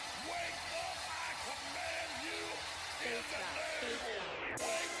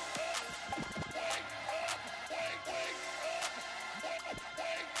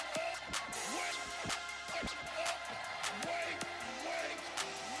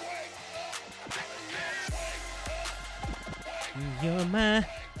You're my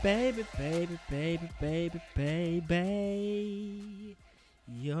baby, baby, baby, baby, baby.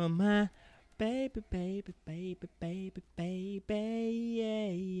 You're my baby, baby, baby, baby, baby. Yeah,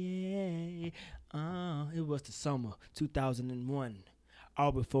 yeah. It was the summer 2001,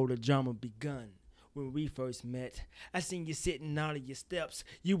 all before the drama begun. When we first met, I seen you sitting on your steps.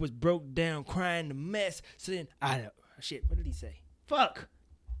 You was broke down, crying a mess. So then, shit, what did he say? Fuck.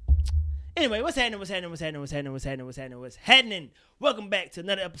 Anyway, what's happening? Welcome back to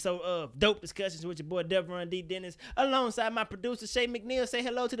another episode of Dope Discussions with your boy Devron D. Dennis, alongside my producer Shay McNeil. Say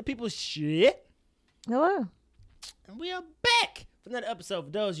hello to the people. Shit. Hello. And we are back for another episode.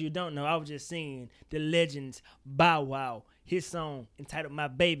 For those of you who don't know, I was just singing the Legends Bow Wow, his song entitled My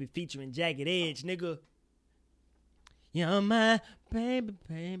Baby featuring Jagged Edge, nigga. You're my baby,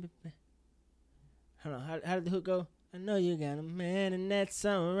 baby, baby. Hold on, how did the hook go? I know you got a man and that's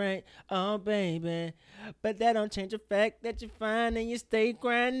alright, oh baby. But that don't change the fact that you're fine and you stay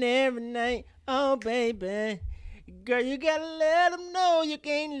crying every night, oh baby. Girl, you gotta let them know you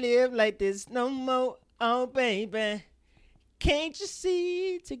can't live like this no more, oh baby. Can't you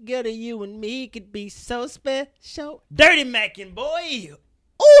see together you and me could be so special? Dirty Mackin', boy.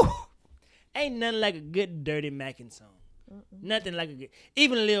 Ooh! Ain't nothing like a good Dirty Mackin' song. Nothing like a good.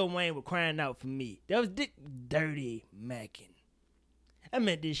 Even Lil Wayne was crying out for me. That was Dirty Mackin'. I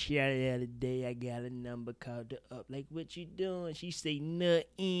met this shit the other day. I got a number, called her up. Like, what you doing? She say,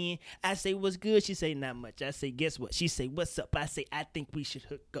 nothing. I say, what's good? She say, not much. I say, guess what? She say, what's up? I say, I think we should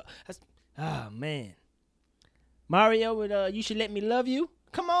hook up. Man. Mario with You Should Let Me Love You.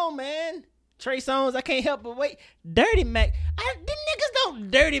 Come on, man. Trey Songz, I can't help but wait. Dirty Mac. The niggas don't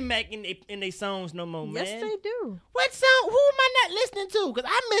Dirty Mac in they songs no more, man. Yes, they do. What song? Who am I not listening to? Because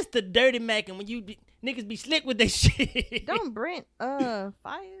I miss the Dirty Mac and when niggas be slick with their shit. Don't Brent Fires?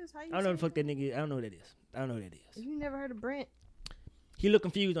 How you I don't know the fuck that nigga. I don't know who that is. You never heard of Brent? He look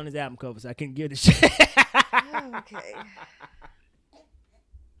confused on his album cover, so I can't give the shit. Okay.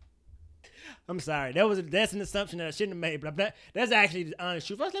 I'm sorry. That's an assumption that I shouldn't have made, but that's actually the honest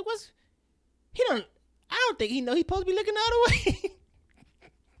truth. I was like, I don't think he know he's supposed to be looking the other way.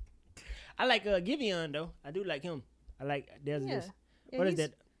 I like Giveon though. I do like him. I like this. What is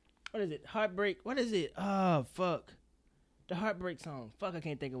that? What is it? Heartbreak. What is it? Oh fuck. The Heartbreak song. Fuck, I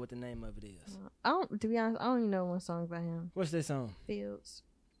can't think of what the name of it is. To be honest, I don't even know one song by him. What's that song? Fields.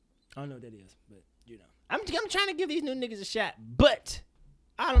 I don't know what that is, but you know. I'm trying to give these new niggas a shot, but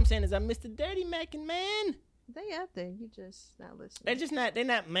all I'm saying is I miss the Dirty Mackin', man. They out there. You just not listening. They're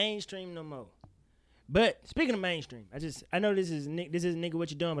not mainstream no more. But speaking of mainstream, I know this is nigga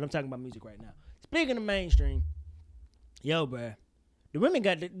what you doing, but I'm talking about music right now. Speaking of mainstream, yo, bruh, the women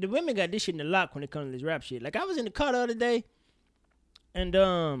got this shit in the lock when it comes to this rap shit. Like I was in the car the other day, and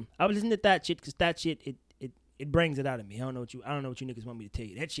I was listening to that shit because that shit it brings it out of me. I don't know what you niggas want me to tell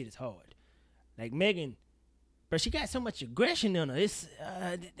you. That shit is hard. Like Megan, but she got so much aggression in her. It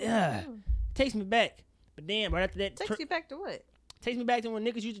takes me back. But then right after that, takes you back to what? Takes me back to when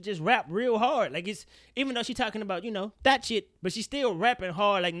niggas used to just rap real hard. Like it's, even though she talking about, that shit, but she still rapping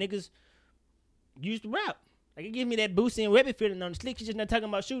hard like niggas used to rap. Like it gives me that Boosie and Webbie feeling on the slick. She's just not talking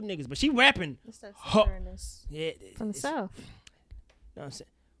about shooting niggas, but she rapping. It's that stubbornness. Yeah. From the South. You know what I'm saying?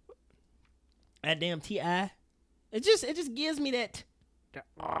 That damn T.I. It just gives me that.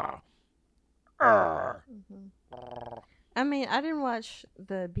 I mean, I didn't watch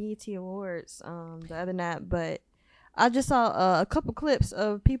the BET Awards the other night, but I just saw a couple clips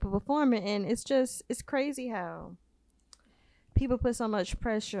of people performing, and it's crazy how people put so much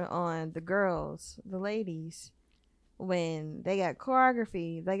pressure on the girls, the ladies, when they got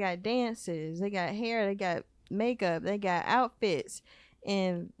choreography, they got dances, they got hair, they got makeup, they got outfits,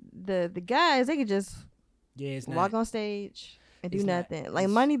 and the guys, they could just walk on stage and do nothing. Like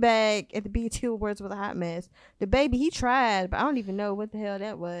Moneybagg at the BET Awards was a hot mess. The baby, he tried, but I don't even know what the hell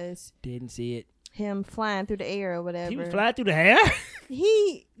that was. Didn't see it. Him flying through the air or whatever. He was flying through the air?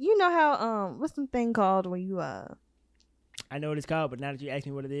 You know how, what's the thing called when you, I know what it's called, but now that you ask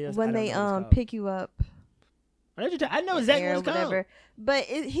me what it is, when they, pick you up. I know exactly what it's called. But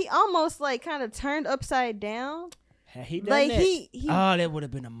he almost, like, kind of turned upside down. Had he done like, that? That would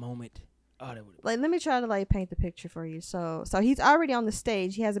have been a moment. Like, let me try to, like, paint the picture for you. So he's already on the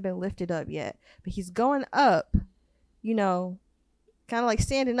stage. He hasn't been lifted up yet. But he's going up, kind of like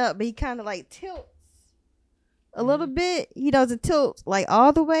standing up, but he kind of like tilts a little bit. He doesn't tilt like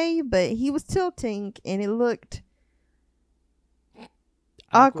all the way, but he was tilting and it looked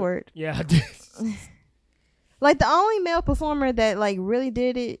awkward. Yeah. Like the only male performer that like really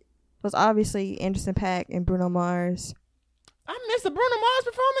did it was obviously Anderson .Paak and Bruno Mars. I missed the Bruno Mars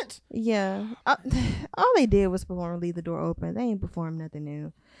performance. Yeah. All they did was perform Leave the Door Open. They ain't performed nothing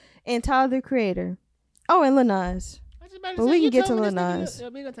new. And Tyler, the Creator. Oh, and Lil Nas. But we can get to Lil Nas. We're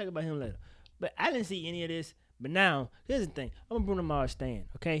going to talk about him later. But I didn't see any of this. But now, here's the thing. I'm a Bruno Mars stan,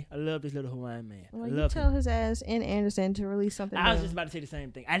 okay? I love this little Hawaiian man. Well, I you love tell him. his ass and Anderson to release something I was new. just about to say the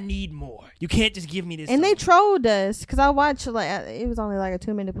same thing. I need more. You can't just give me this. And song. they trolled us because I watched it was only like a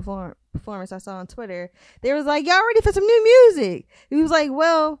 2-minute performance I saw on Twitter. They was like, y'all ready for some new music? He was like,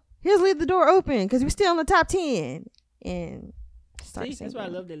 well, here's Leave the Door Open because we're still in the top 10. And see, that's why I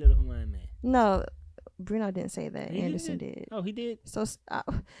love that little Hawaiian man. No, Bruno didn't say that. He Anderson did. Oh, he did? So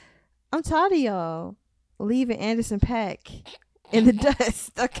I'm tired of y'all leaving Anderson .Paak in the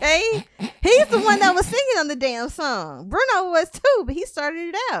dust, okay? He's the one that was singing on the damn song. Bruno was too, but he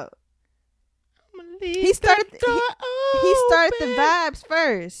started it out. He started the vibes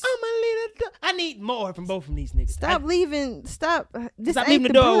first. I need more from both of these niggas. Stop leaving. Stop. This Stop ain't leaving the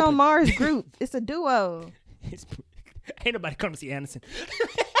the door Bruno open. Mars group. It's a duo. Ain't nobody come to see Anderson.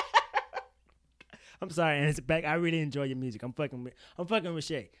 I'm sorry, Anderson .Paak. I really enjoy your music. I'm fucking with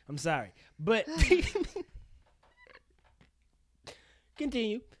Shay. I'm sorry, but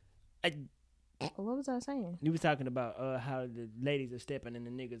continue. What was I saying? You was talking about how the ladies are stepping in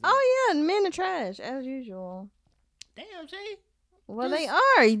the niggas. Oh yeah, men are trash as usual. Damn, Shay. Well, they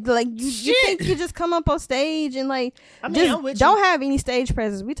are. Like you think you just come up on stage and like I'm just with don't you. have any stage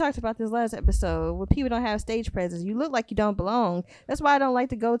presence. We talked about this last episode. Where people don't have stage presence, you look like you don't belong. That's why I don't like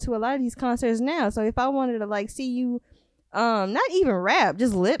to go to a lot of these concerts now. So if I wanted to like see you, not even rap,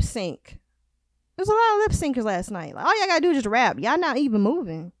 just lip sync. There was a lot of lip syncers last night. Like, all y'all gotta do is just rap. Y'all not even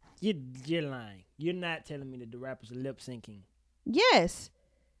moving. You're lying. You're not telling me that the rappers are lip syncing. Yes.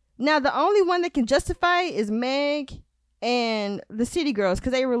 Now the only one that can justify it is Meg and the City Girls,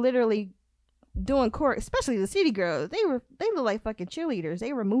 because they were literally doing court, especially the City Girls. They look like fucking cheerleaders.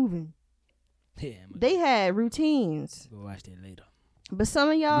 They were moving. Yeah, They had routines. Go watch that later. But some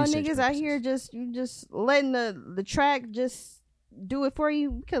of y'all Research niggas out purposes. here just letting the track just do it for you.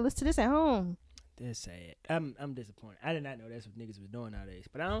 You could listen to this at home. That's sad. I'm disappointed. I did not know that's what niggas was doing nowadays.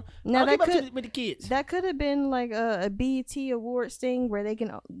 But I don't Now keep that up could with the kids. that could have been like a BET Awards thing where they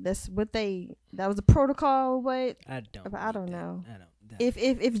can. That was a protocol. What I don't. I don't believe that. know. I don't.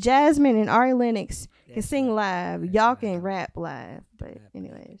 If Jasmine and Ari Lennox can That's sing right. live, That's y'all right. can rap live. But Rap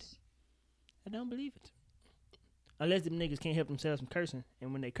anyways, I don't believe it. Unless them niggas can't help themselves from cursing,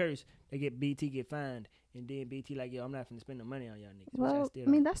 and when they curse, they get BT get fined, and then BT like, yo, I'm not finna spend no money on y'all niggas. well, I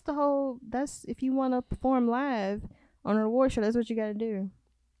mean that's if you want to perform live on an award show, that's what you got to do.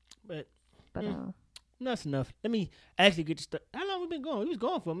 But But that's enough. Let me actually get you stuff. How long we been going? We was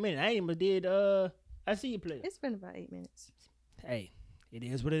going for a minute. I ain't even did. I see you play. it's been about 8 minutes. Hey, it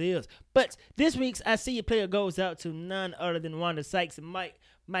is what it is. But this week's I See You Player goes out to none other than Wanda Sykes and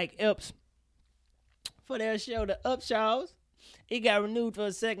Mike Epps for their show, The Upshaws. It got renewed for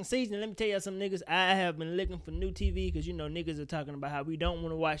a second season. Let me tell you some niggas, I have been looking for new TV because, you know, niggas are talking about how we don't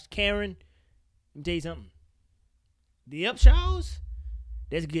want to watch Karen. Let me tell you something. The Upshaws,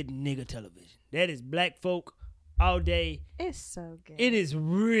 that's good nigga television. That is black folk all day. It's so good. It is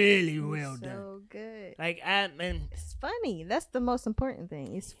really It's well so done. good. Like, It's funny. That's the most important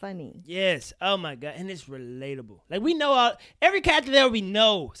thing. It's funny. yes. Oh my God. And it's relatable. Like, we know every character there we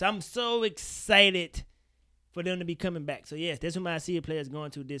know. So I'm so excited for them to be coming back. So yes, that's what my I See It player is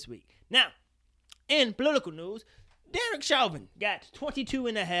going to this week. Now, in political news, Derek Chauvin got 22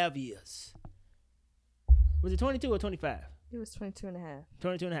 and a half years. Was it 22 or 25? It was 22 and a half.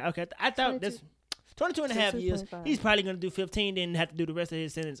 22 and a half. Okay. I thought 22. that's 22 and a half years. 22.5. He's probably going to do 15, then have to do the rest of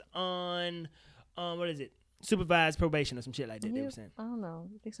his sentence on, what is it? Supervised probation or some shit like that, they were saying. I don't know.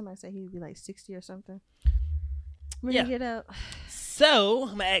 I think somebody said he'd be like 60 or something. When Yeah. you get out. So, I'm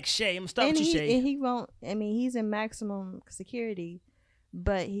going to ask Shay. I'm going to start And with you, Shay. he won't. I mean, he's in maximum security,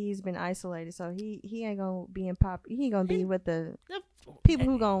 but he's been isolated, so he ain't gonna be in pop. He ain't gonna be with the people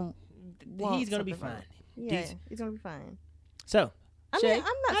who gonna. He's going to be something fine. like- Yeah, he's gonna be fine. So, I Shay, mean,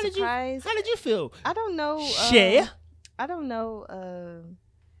 I'm not how surprised. How did you feel? I don't know. Shay? I don't know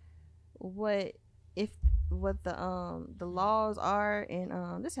what the laws are in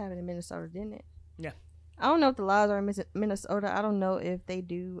this happened in Minnesota, didn't it? Yeah. I don't know if the laws are in Minnesota. I don't know if they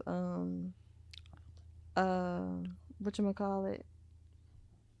do whatchamacallit,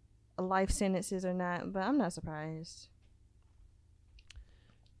 life sentences or not, but I'm not surprised.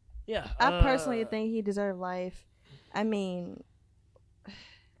 Yeah. I personally think he deserved life. I mean,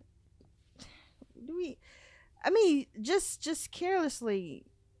 just carelessly,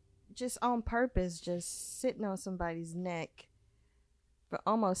 just on purpose, just sitting on somebody's neck for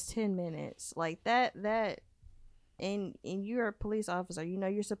almost 10 minutes like that. and you're a police officer. You know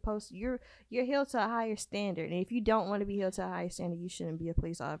you're supposed to, you're held to a higher standard. And if you don't want to be held to a higher standard, you shouldn't be a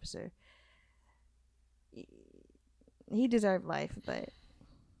police officer. He deserved life, but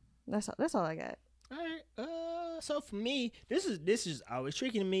that's all I got. All right. So for me, this is always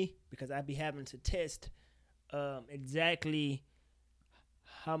tricky to me because I be having to test exactly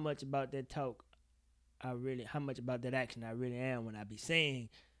how much about that talk how much about that action I really am when I be saying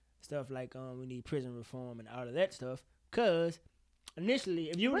stuff like we need prison reform and all of that stuff. Cause initially,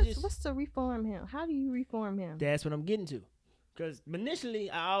 if you what's to reform him? How do you reform him? That's what I'm getting to. Cause initially,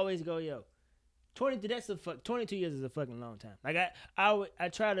 I always go, 22 years is a fucking long time. Like I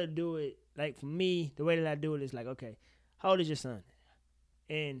try to do it like for me, the way that I do it is like, okay, how old is your son?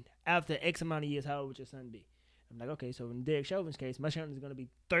 And after X amount of years, how old would your son be? I'm like, okay, so in Derek Chauvin's case, my son is gonna be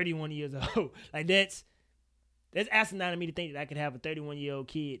 31 years old. Like that's asinine to me to think that I could have a 31-year-old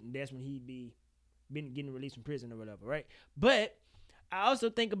kid and that's when he'd been getting released from prison or whatever, right? But I also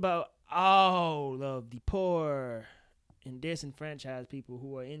think about all of the poor and disenfranchised people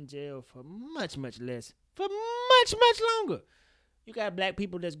who are in jail for much, much less, for much, much longer. You got black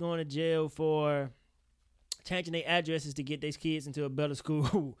people that's going to jail for changing their addresses to get their kids into a better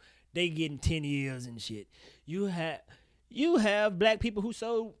school. They getting 10 years and shit. You have black people who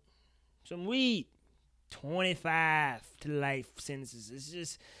sold some weed, 25 to life sentences. It's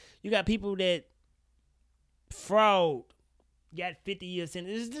just, you got people that fraud, got 50 years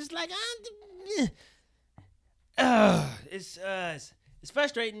sentences. It's just like, it's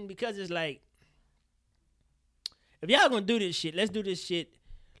frustrating because it's like, if y'all gonna do this shit, let's do this shit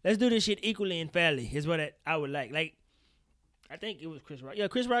equally and fairly is what I would like. Like, I think it was Chris Rock. Yeah,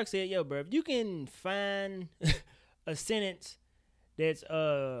 Chris Rock said, yo, bro, if you can find a sentence that's,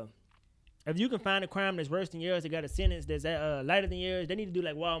 if you can find a crime that's worse than yours, that got a sentence that's lighter than yours, they need to do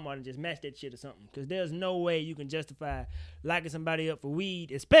like Walmart and just match that shit or something. Because there's no way you can justify locking somebody up for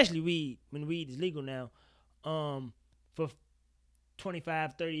weed, especially weed, when weed is legal now, for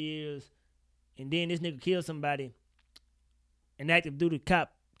 25, 30 years, and then this nigga kills somebody, an active duty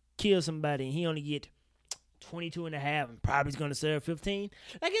cop kills somebody, and he only get 22 and a half and probably is going to serve 15.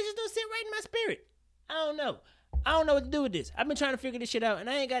 Like, it just don't sit right in my spirit. I don't know what to do with this. I've been trying to figure this shit out, and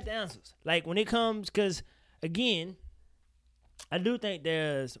I ain't got the answers. Like, when it comes, because, again, I do think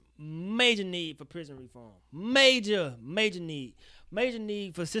there's major need for prison reform. Major need. Major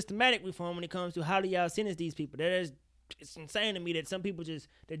need for systematic reform when it comes to how do y'all sentence these people. It's insane to me that some people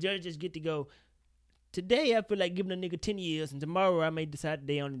the judges just get to go, today I feel like giving a nigga 10 years, and tomorrow I may decide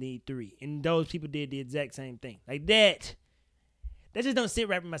they only need 3. And those people did the exact same thing. Like, that just don't sit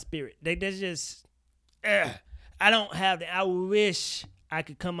right with my spirit. That's just, I don't have that. I wish I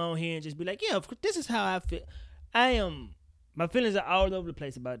could come on here and just be like, yeah, this is how I feel. My feelings are all over the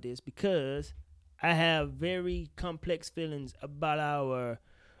place about this because I have very complex feelings about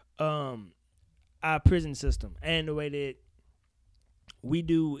our prison system and the way that we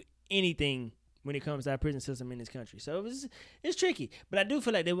do anything when it comes to our prison system in this country. So it's tricky, but I do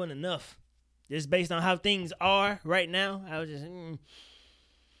feel like there wasn't enough. Just based on how things are right now, I was just,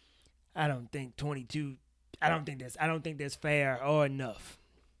 I don't think 22. I don't think that's fair or enough,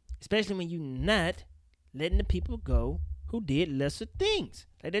 especially when you're not letting the people go who did lesser things.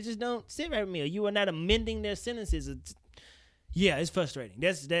 Like, that just don't sit right with me. Or you are not amending their sentences. Yeah, it's frustrating.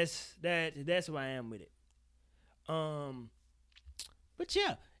 That's who I am with it. But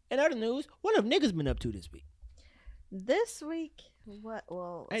yeah. In other news, what have niggas been up to this week? This week,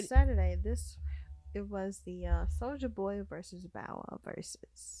 Saturday, it was the Soulja Boy versus Bow Wow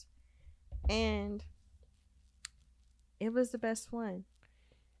versus. And it was the best one.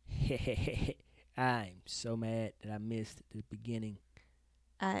 I'm so mad that I missed the beginning.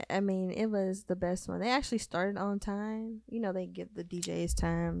 I mean, it was the best one. They actually started on time. You know, they give the DJs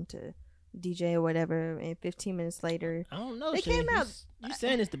time to DJ or whatever, and 15 minutes later, I don't know. They came out. You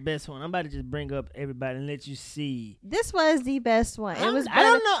saying it's the best one? I'm about to just bring up everybody and let you see. This was the best one. It was. I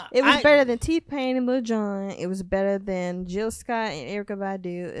don't know. It was better than T-Pain and Lil Jon. It was better than Jill Scott and Erykah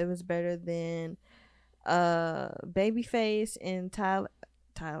Badu. It was better than Babyface and Tyler.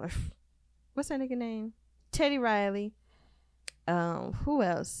 What's that nigga name? Teddy Riley. Who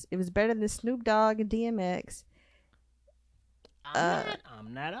else? It was better than Snoop Dogg and DMX.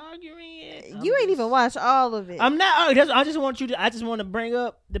 I'm not arguing it. You ain't even watched all of it. I'm not arguing. I just want to bring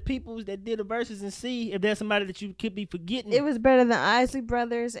up the peoples that did the verses and see if there's somebody that you could be forgetting. It was better than Isley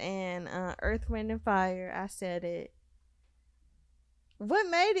Brothers and Earth, Wind and Fire. I said it. What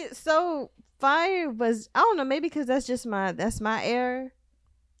made it so fire was, I don't know, maybe because that's my era.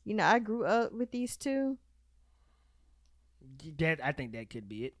 You know, I grew up with these two. I think that could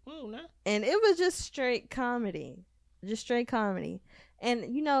be it. Well, no. And it was just straight comedy. just straight comedy.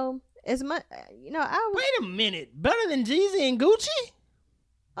 And you know, as much I was. Wait a minute, better than Jeezy and Gucci?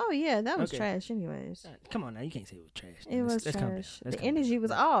 Oh yeah, that was Okay. trash. Anyways, Come on now, you can't say it was trash. it was Let's calm down. trash. Let's The calm down. energy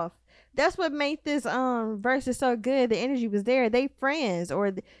was off. That's what made this verses so good. The energy was there. They friends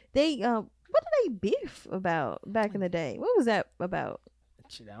or they what did they beef about back in the day? What was that about?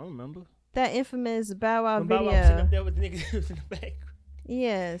 Shit, I don't remember. That infamous Bow Wow When Bow video. Wow was sitting up there with the niggas who was in the back.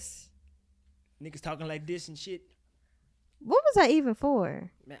 Yes. Niggas talking like this and shit. What was that even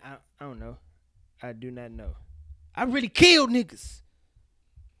for? Man, I don't know. I do not know. I really killed niggas.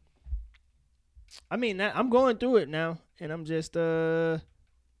 I mean, I'm going through it now, and I'm just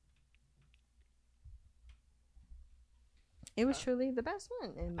It was truly the best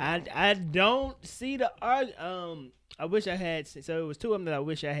one. In my eyes. I don't see the art. I wish I had. So it was two of them that I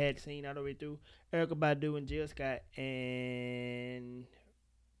wish I had seen all the way through. Erykah Badu and Jill Scott, and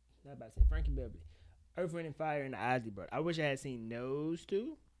not about to say Frankie Beverly, Earth, Wind and Fire, and the Ozzy Brothers. I wish I had seen those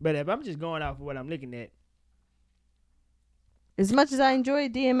two. But if I'm just going off of what I'm looking at, As much as I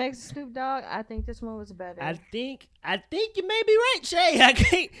enjoyed DMX and Snoop Dogg, I think this one was better. I think you may be right, Shay. I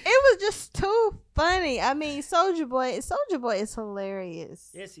can't. It was just too funny. I mean, Soulja Boy is hilarious.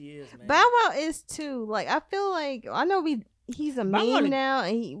 Yes, he is, man. Bow Wow is too. Like, I feel like I know he's a Bow Wow meme now,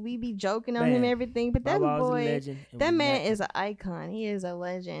 and we be joking on him and Man, everything. But Bow that Wow's a boy, legend, and that we man not- is an icon. He is a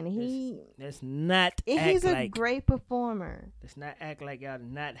legend. Let's not He's act a like. great performer. Let's not act like y'all do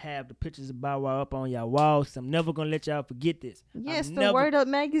not have the pictures of Bow Wow up on y'all walls. I'm never gonna let y'all forget this. Yes, I'm the never- Word Up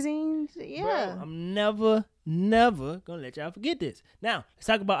magazines. Bro, Yeah. I'm never gonna let y'all forget this. Now, let's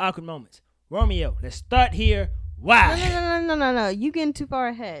talk about awkward moments. Romeo, let's start here. Why? No. You getting too far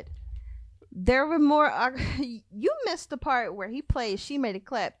ahead. There were more. You missed the part where he played "She Made It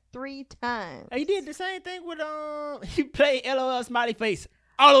Clap" 3 times. He did the same thing with he played LOL Smiley Face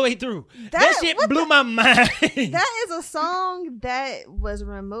all the way through. That That- shit what blew my mind. That is a song that was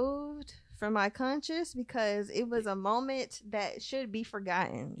removed from my conscious because it was a moment that should be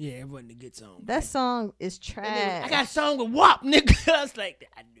forgotten. Yeah, it wasn't a good song. That song is And then trash. I got a song with WAP, nigga. I was like,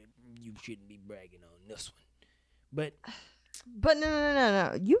 you shouldn't be bragging on this one. But But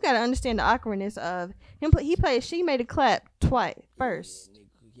no. You gotta understand the awkwardness of him. He played "She Made It Clap" twice. First, yeah,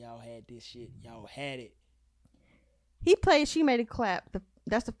 nigga, y'all had this shit. Y'all had it. he played "She Made It Clap."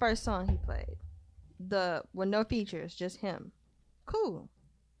 That's the first song he played. With no features, just him. Cool.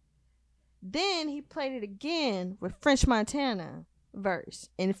 Then he played it again with French Montana verse,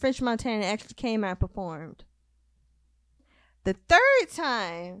 and French Montana actually came out and performed. The third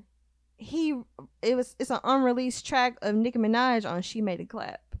time, it's an unreleased track of Nicki Minaj on "She Made It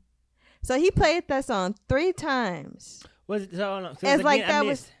Clap." So he played that song 3 times. Was it so? Hold on. So It's again, like that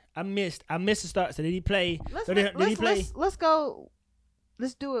was- I missed the start. So did he play? Let's Did he play? let's go.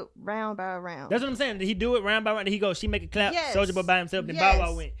 Let's do it round by round. That's what I'm saying. Did he do it round by round? Did he go? She make a clap. Yes. Soulja Boy by himself. Then Yes. Bow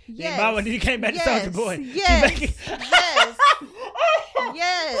Wow went. Yes. Then Bow Wow. Then he came back Yes. to Soulja Boy. Yes. She make it- Yes.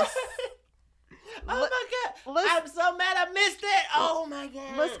 Yes. Oh my god! let's- I'm so mad I missed it. Oh my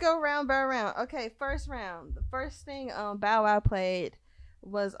god! Let's go round by round. Okay, first round. The first thing Bow Wow played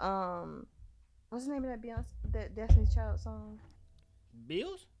was what's the name of that Beyonce that Destiny's Child song?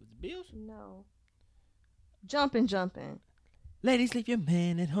 Bills? Was it Bills? No. Jumpin'. Ladies, leave your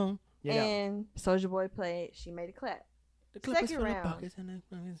man at home. Yeah, that one. And Soulja Boy played "She Made It Clap." The clippers second full of round. pockets and the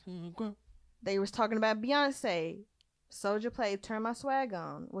pockets full of grub. They was talking about Beyonce. Soulja played "Turn My Swag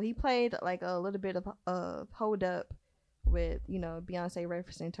On." Well, he played like a little bit of "Hold Up" with Beyonce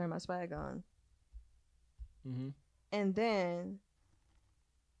referencing "Turn My Swag On," and then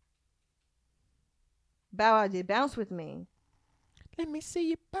Bow Wow did "Bounce With Me," Let me see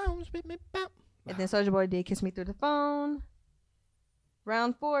you bounce with me, bounce. and then Soulja Boy did "Kiss Me Through the Phone."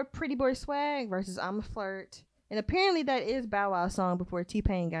 Round 4, "Pretty Boy Swag" versus "I'm a Flirt," and apparently that is Bow Wow's song before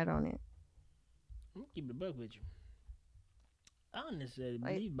T-Pain got on it. I'm gonna keep it a buck with you. I don't necessarily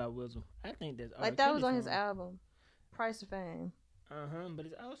Like- believe about Wilson. I think that's Like that was on his album, "Price of Fame." But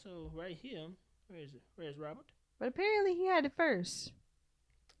it's also right here. Where is it? Where's Robert? But apparently he had it first.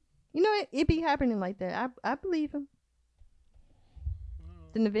 You know, it be happening like that. I believe him.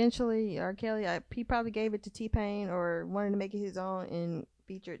 Then eventually, R. Kelly, he probably gave it to T-Pain or wanted to make it his own and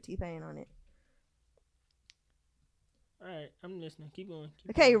featured T-Pain on it. All right, I'm listening. Keep going.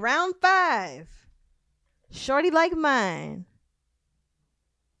 Okay, round 5. "Shorty Like Mine."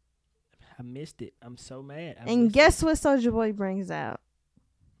 I missed it. I'm so mad. And guess what Soulja Boy brings out?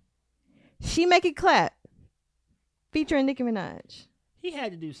 "She Make It Clap," featuring Nicki Minaj. He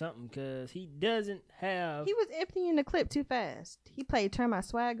had to do something because he doesn't have. He was emptying the clip too fast. He played "Turn My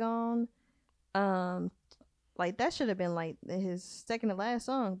Swag On." Like that should have been like his second to last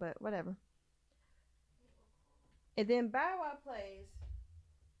song, but whatever. And then Bow Wow plays.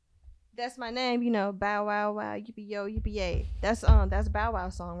 That's my name, you know. Bow Wow Wow, yippee yo, yippee yay. That's Bow Wow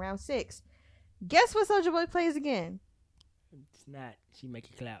song, round 6. Guess what Soulja Boy plays again? It's not. She make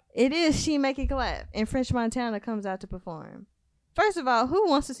it clap. It is She Make It Clap, and French Montana comes out to perform. First of all, who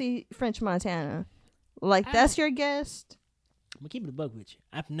wants to see French Montana? Like, that's your guest? I'm gonna keep it a buck with you.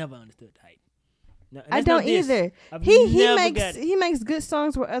 I've never understood the hype. No, I don't either. He makes good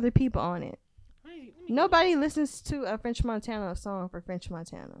songs with other people on it. Nobody listens to a French Montana song for French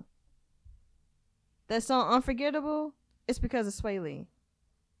Montana. That song Unforgettable, it's because of Sway Lee.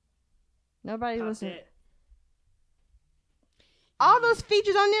 Nobody listens. All those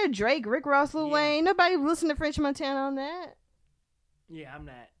features on there, Drake, Rick Ross, Lil Wayne, nobody listen to French Montana on that. Yeah, I'm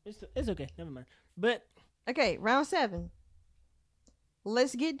not. It's okay. Never mind. But okay, round 7.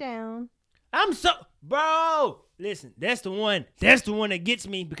 Let's Get Down. Bro, listen, that's the one. That's the one that gets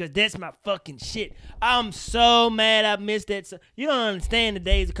me because that's my fucking shit. I'm so mad I missed that. You don't understand the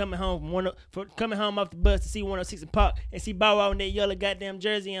days of coming home coming home off the bus to see 106 and Park and see Bow Wow in that yellow goddamn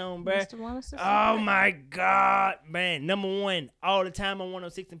jersey on, bro. Oh my God, man. Number 1 all the time on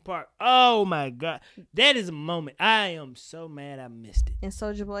 106 and Park. Oh my God. That is a moment. I am so mad I missed it. And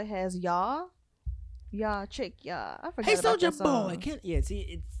Soulja Boy has Y'all. Y'all, chick, y'all. I forgot Hey, about that Soulja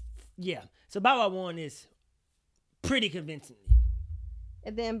Boy. Yeah. So Bow Wow won this pretty convincingly.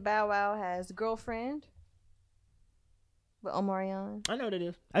 And then Bow Wow has Girlfriend with Omarion. I know what it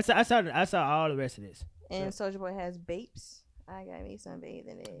is. I saw all the rest of this. And Soulja Boy has Bapes. I got me some babe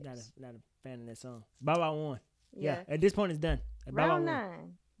in it. Not a fan of that song. Bow Wow won. Yeah. At this point, it's done. Round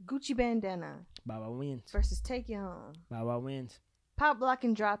 9. Gucci Bandana. Bow Wow wins. Versus Take You Home. Bow Wow wins. Pop Block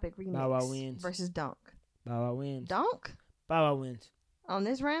and Drop It remix. Bow Wow wins. Versus Dunk. Bow Wow wins. Dunk? Bow Wow wins. On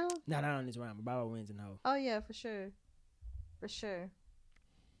this round? No, not on this round, but Bow Wow wins in the whole. Oh, yeah, for sure. For sure.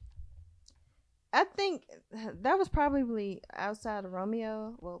 I think that was probably outside of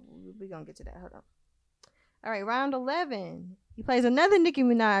Romeo. Well, we're going to get to that. Hold on. All right, round 11. He plays another Nicki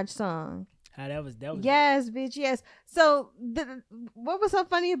Minaj song. That was yes, bitch, yes. So, what was so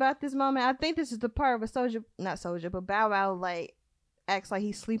funny about this moment, I think this is the part where but Bow Wow, like, acts like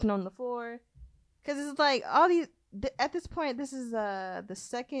he's sleeping on the floor. Because it's like, all these... At this point, this is the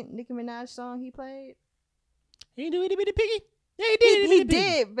second Nicki Minaj song he played. He didn't do Itty Bitty Piggy? Yeah, he did. He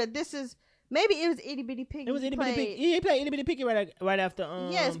did, but this is... Maybe it was Itty Bitty Piggy. It was Itty Bitty Piggy. Yeah, he played Itty Bitty Piggy right after...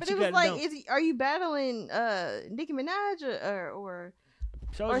 yes, but it was like, are you battling Nicki Minaj or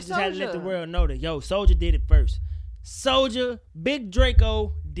Soulja just had to let the world know that, Soulja did it first. Soulja, Big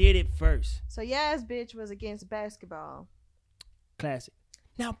Draco did it first. So, Yas Bitch was against Basketball. Classic.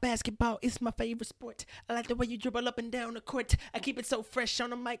 Now basketball is my favorite sport. I like the way you dribble up and down the court. I keep it so fresh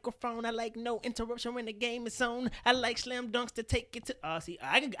on the microphone. I like no interruption when the game is on. I like slam dunks to take it to... see,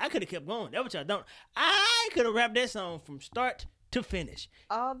 I could have kept going. That's what y'all don't. I could have rapped that song from start to finish.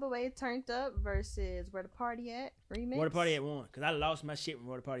 All the way turned up versus Where the Party At remix. Where the Party At won. Because I lost my shit when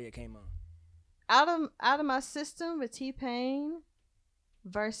Where the Party At came on. Out of My System with T-Pain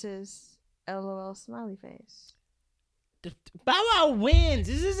versus LOL Smiley Face. Bow Wow wins.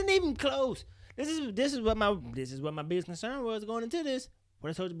 This isn't even close. This is what my biggest concern was going into this. What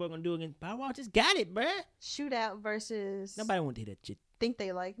is Soulja Boy gonna do against Bow Wow? Just got it, bruh. Shootout versus nobody want to hear that shit. Think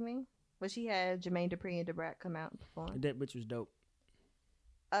They Like Me, but she had Jermaine Dupri and DeBrat come out and perform. That bitch was dope.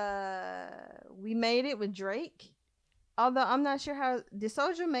 We Made It with Drake. Although I'm not sure how did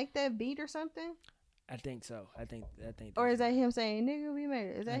Soulja make that beat or something. I think so. I think. Or is that him saying, "Nigga, we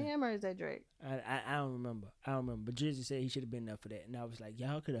made it"? Is that him or is that Drake? I don't remember. But Drizzy said he should have been there for that, and I was like,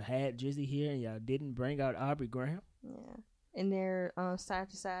 y'all could have had Drizzy here, and y'all didn't bring out Aubrey Graham. Yeah, and they're side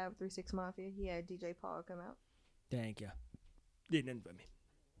to side with 3 6 Mafia. He had DJ Paul come out. Thank you. Did nothing for me.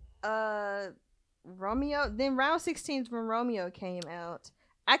 Romeo. Then round 16 when Romeo came out.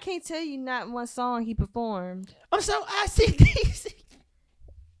 I can't tell you not one song he performed. I'm so ICDC.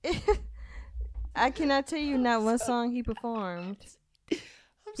 I cannot tell you not one song he performed.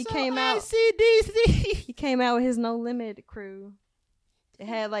 He came out with his No Limit crew. It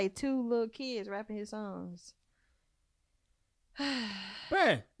had like 2 little kids rapping his songs.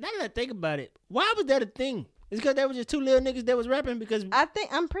 Bruh, now that I think about it, why was that a thing? It's because there was just 2 little niggas that was rapping because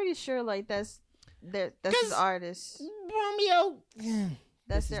I'm pretty sure like that's his artist. Romeo.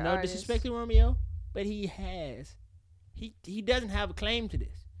 That's their no artist. Disrespect to Romeo, but he doesn't have a claim to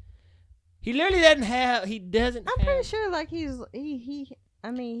this. He literally doesn't have. I'm pretty sure like he's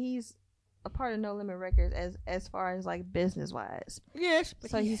a part of No Limit Records as far as like business wise. Yes, but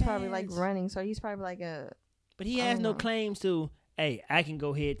so he's probably like running. So he's probably like a. But he has no claims to. Hey, I can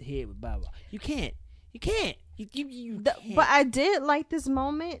go head to head with Bow Wow. You can't. But I did like this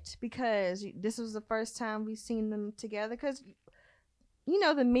moment because this was the first time we seen them together. Because you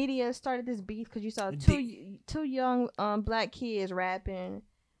know the media started this beef because you saw two young black kids rapping.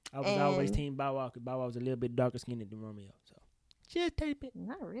 I was always Team Bow Wow because Bow Wow was a little bit darker skinned than Romeo. So just a bit.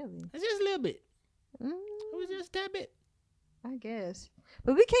 Not really. It's just a little bit. It was just that bit. I guess.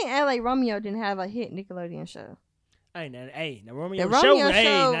 But we can't act like Romeo didn't have a hit Nickelodeon show. Hey, now Romeo show.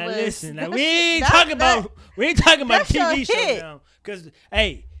 Now listen. Now we ain't talking about TV show now. Cause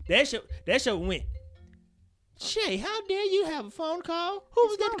that show went. Shay, how dare you have a phone call? Who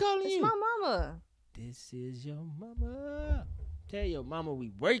was that calling you? It's my mama. This is your mama. Tell your mama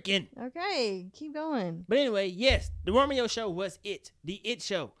we working. Okay, keep going. But anyway, yes, the Romeo show was it. The It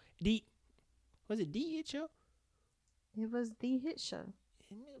Show. Was it The It Show? It was The Hit Show.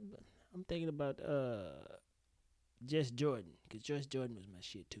 I'm thinking about Just Jordan, because Just Jordan was my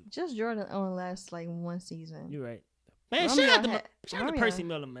shit too. Just Jordan only lasts like one season. You're right. Man, shout out to Percy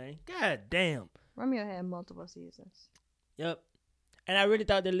Miller, man. God damn. Romeo had multiple seasons. Yep. And I really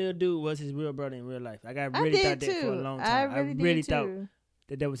thought that little dude was his real brother in real life. Like I really thought that for a long time. I really thought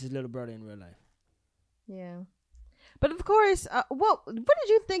that was his little brother in real life. Yeah. But of course, what did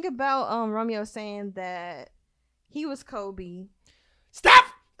you think about Romeo saying that he was Kobe? Stop!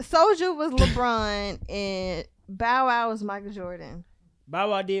 Soulja was LeBron and Bow Wow was Michael Jordan. Bow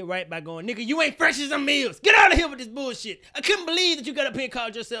Wow did right by going, nigga, you ain't fresh as some meals. Get out of here with this bullshit. I couldn't believe that you got up here and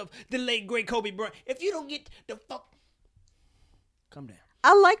called yourself the late, great Kobe Bryant. If you don't get the fuck... Calm down.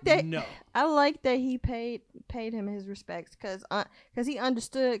 I like that. No. I like that he paid him his respects because he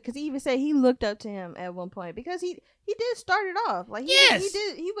understood. Because he even said he looked up to him at one point because he did start it off like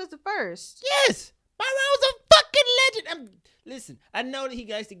he was the first. Yes, Bow Wow was a fucking legend. Listen, I know that he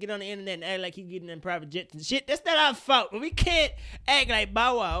likes to get on the internet and act like he's getting in private jets and shit. That's not our fault, but we can't act like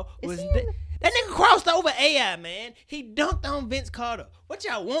Bow Wow was that nigga crossed over AI, man. He dunked on Vince Carter. What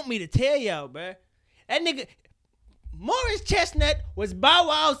y'all want me to tell y'all, bruh? That nigga. Morris Chestnut was Bow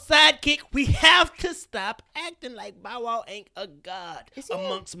Wow's sidekick. We have to stop acting like Bow Wow ain't a god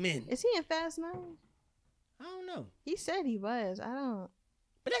amongst men. Is he in Fast 9? I don't know. He said he was. I don't.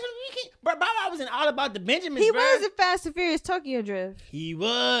 But that's what we can't. Bro, Bow Wow was in All About the Benjamins. He was in Fast and Furious Tokyo Drift. He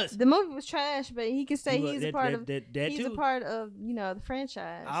was. The movie was trash, but he can say he's a part of the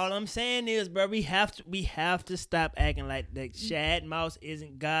franchise. All I'm saying is, bro, we have to stop acting like that. Shad Mouse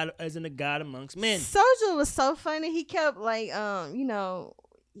isn't a god amongst men. Soulja was so funny. He kept like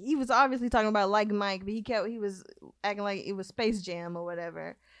he was obviously talking about like Mike, but he was acting like it was Space Jam or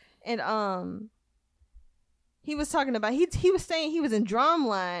whatever, and he was talking about he was saying he was in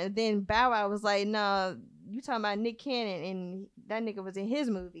Drumline. Then Bow Wow was like, "No, you talking about Nick Cannon, and that nigga was in his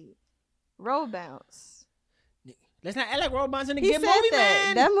movie, Road Bounce." Let's not act like Road Bounce in a good movie,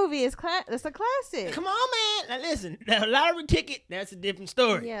 man. That movie is it's a classic. Come on, man. Now listen, the lottery ticket, that's a different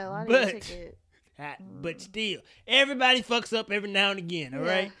story. Yeah, lottery ticket. But still, everybody fucks up every now and again. All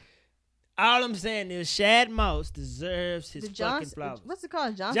right. All I'm saying is Shad Mouse deserves his fucking flowers. What's it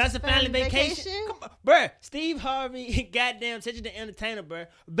called? Johnson Family Vacation? Come on, bruh. Steve Harvey, goddamn, Cedric the Entertainer, bruh.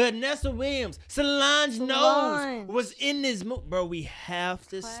 Vanessa Williams, Solange Knowles was in this movie. Bro, we have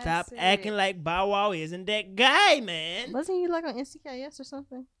to stop acting like Bow Wow isn't that guy, man. Wasn't he like on NCIS or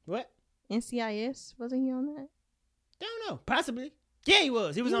something? What? NCIS? Wasn't he on that? Don't know. Possibly. Yeah, he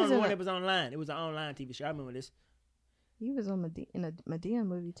was. He was on the one that was online. It was an online TV show. I remember this. He was on in a Madea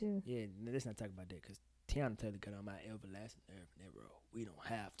movie too. Yeah, let's not talk about that because Tiana Taylor got on my everlasting nerve in that role. We don't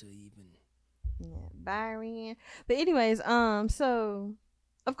have to even. Yeah, Byron. But anyways, so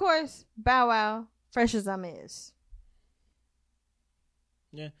of course Bow Wow, fresh as I'm is.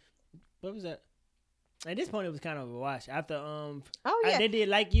 Yeah, what was that? At this point, it was kind of a wash. After they did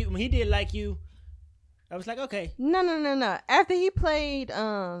Like You. When he did Like You, I was like, okay. No. After he played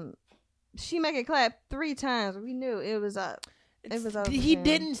She Make It Clap 3 times, we knew it was up. It was over. He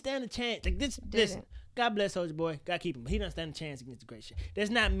didn't stand a chance. Like this. God bless Soulja Boy. God keep him. He doesn't stand a chance against the great shit. There's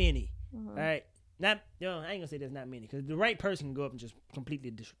not many. All right. I ain't gonna say there's not many because the right person can go up and just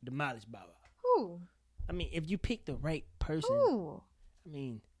completely demolish Bow Wow. Who? I mean, if you pick the right person. Who? I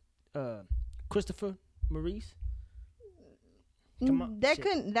mean, Christopher Maurice. Come on,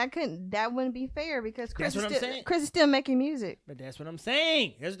 that wouldn't be fair because Chris is still making music. But that's what I'm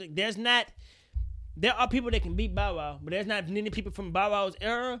saying. There are people that can beat Bow Wow, but there's not many people from Bow Wow's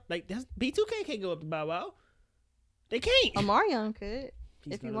era. Like B2K can't go up to Bow Wow. They can't. Omarion could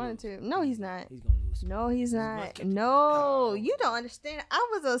if he wanted to. No, he's not. He's gonna lose. No, he's not. No, you don't understand. I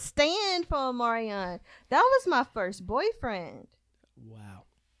was a stand for Omarion. That was my first boyfriend. Wow.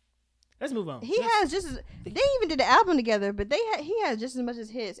 Let's move on. He has just as, they even did the album together, but he has just as much as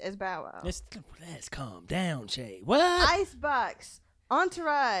hits as Bow Wow. Let's calm down, Shay. What? Icebox,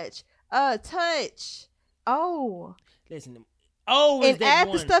 Entourage, Touch. Oh, Listen. Oh, and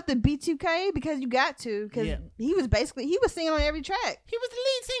add the stuff to B2K because you got to, because he was singing on every track. He was the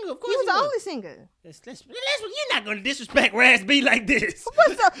lead singer, of course. He was the only singer. You're not gonna disrespect Raz B like this.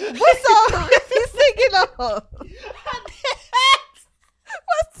 What song is he singing on? What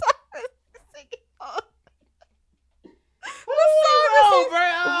song is he singing on?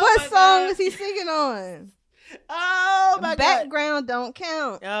 What song is he singing on? Oh my god! Background don't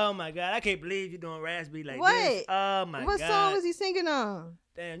count. Oh my god! I can't believe you're doing Raz B like what? This. Oh my god! What song was he singing on?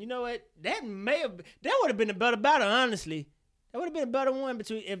 Damn! You know what? That would have been a better battle. Honestly, that would have been a better one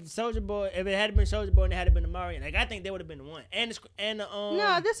between if Soulja Boy, if it had been Soulja Boy and it had been Amari. Like I think they would have been the one. And the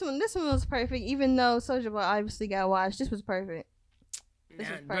No, this one was perfect. Even though Soulja Boy obviously got watched, this was perfect. This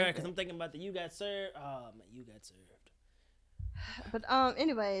was perfect. Because I'm thinking about the You Got Served. Oh man, You Got Served. But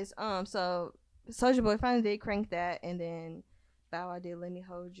anyways, so Soulja Boy finally did crank that, and then Bow Wow did Let Me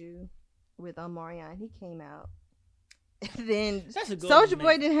Hold You with Omarion. He came out. And then Soulja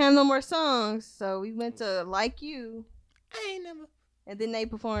Boy didn't have no more songs, so we went to Like You. I ain't never. And then they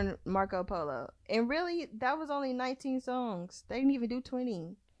performed Marco Polo. And really, that was only 19 songs. They didn't even do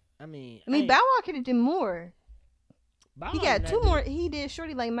 20. I mean, Bow Wow could have done more. He got 2 more. He did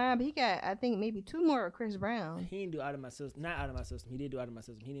Shorty Like Mine, but he got, I think, maybe 2 more with Chris Brown. He didn't do Out of My System. Not Out of My System. He did do Out of My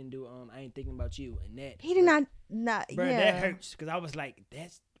System. He didn't do I Ain't Thinking About You. And that. He did not. Bro, that hurts. Because I was like,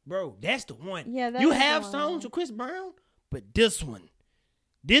 that's the one. Yeah, you have songs with Chris Brown, but this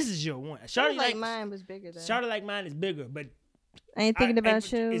is your one. Shorty Like Mine was bigger, though. Shorty Like Mine is bigger, but I Ain't Thinking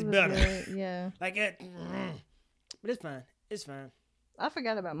About You. It's better. Good. Yeah. Like it. But it's fine. It's fine. I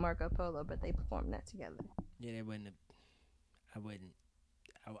forgot about Marco Polo, but they performed that together. Yeah, they wasn't.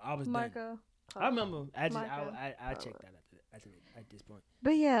 I was Marco done. Polo. I remember. I Polo. checked that at this point.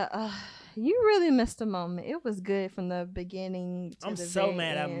 But yeah, you really missed a moment. It was good from the beginning to I'm the so very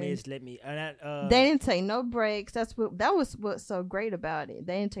mad end. I missed. They didn't take no breaks. That was what's so great about it.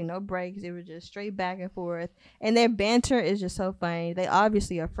 They didn't take no breaks. It was just straight back and forth. And their banter is just so funny. They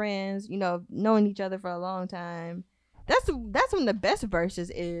obviously are friends, knowing each other for a long time. That's when the best verses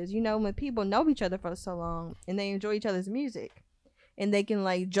is, when people know each other for so long and they enjoy each other's music. And they can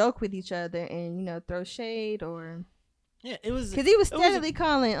like joke with each other and, throw shade or... Yeah, it was because he was steadily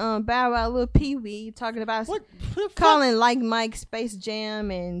calling Bow Wow Lil Pee Wee, talking about calling Like Mike Space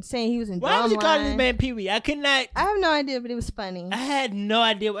Jam and saying he was in Drumline. Why would you call this man Pee Wee? I have no idea, but it was funny. I had no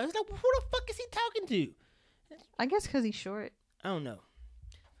idea. I was like, who the fuck is he talking to? I guess because he's short. I don't know.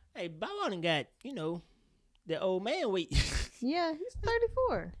 Hey, Bow Wow done got the old man weight. Yeah, he's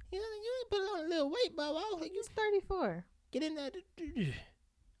 34. You ain't put on a little weight, Bow Wow. He's 34. Get in there. He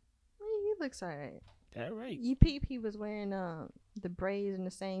looks alright. That right. You peep, he was wearing the braids and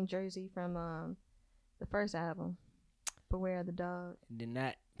the same jersey from the first album, Beware of the Dog. Did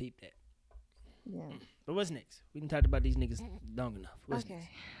not peep that. Yeah. But what's next? We done talked about these niggas long enough. What's next?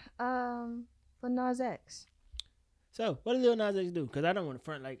 Lil Nas X. So, what did Lil Nas X do? Because I don't want to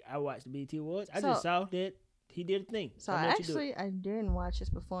front like I watched the BET Awards. I just saw that he did a thing. So I didn't watch his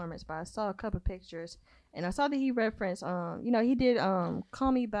performance, but I saw a couple pictures, and I saw that he referenced, he did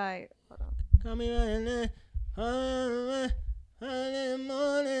Call Me By... Hold on. Call me right now.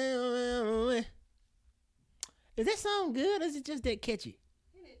 Is that song good or is it just that catchy?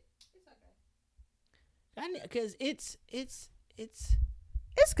 It's okay. Because it's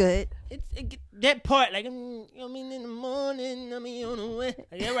good. That part, like, in the morning, on the way.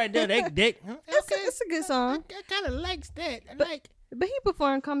 Like, that right there, that dick. Okay. It's a good song. I kind of likes that. But he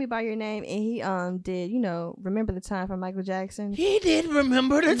performed Call Me By Your Name, and he did, Remember the Time from Michael Jackson. He did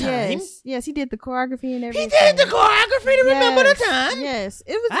Remember the Time? Yes, he did the choreography and everything. He did the choreography to Remember the Time? Yes.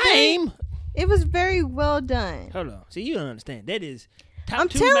 It was very well done. Hold on. See, you don't understand. That is I'm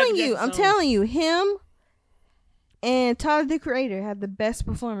telling you, him and Tyler, the Creator, have the best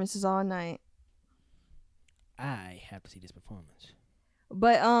performances all night. I have to see this performance.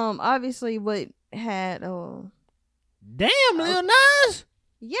 But obviously what had damn, Lil Nas.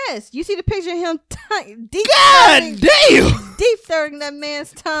 Yes, you see the picture of him deep throating that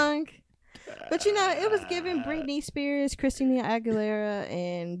man's tongue. But it was giving Britney Spears, Christina Aguilera,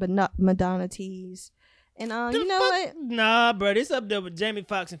 and Madonna tease. And you know what? Nah, bro, this up there with Jamie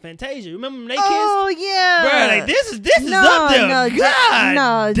Foxx and Fantasia. Remember when they kissed? Oh yeah, bro, like this is up there.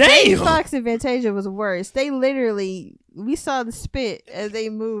 God, damn. Jamie Foxx and Fantasia was worse. They literally, we saw the spit as they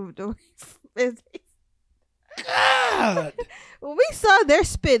moved. God. When we saw their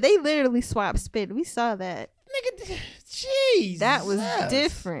spit, they literally swapped spit. We saw that. Nigga, jeez. That was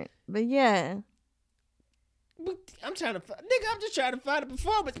different. But yeah. I'm trying to nigga, I'm just trying to find a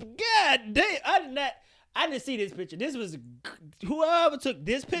performance. God damn, I didn't see this picture. This was whoever took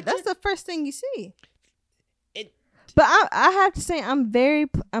this picture. That's the first thing you see. But I have to say I'm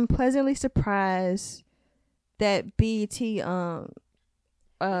pleasantly surprised that BET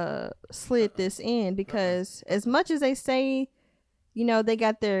slid this in, because as much as they say, you know, they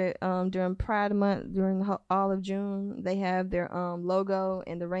got their during Pride Month, during all of June, they have their logo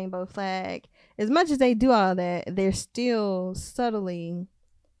and the rainbow flag. As much as they do all that, they're still subtly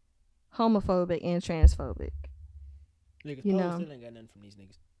homophobic and transphobic. Nigga, Pose still ain't got nothing from these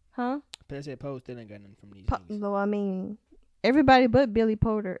niggas. Huh? But I said Pose still ain't got nothing from these niggas. Though I mean, everybody but Billy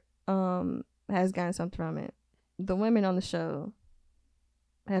Porter has gotten something from it. The women on the show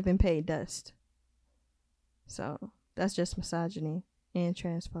have been paid dust. So that's just misogyny and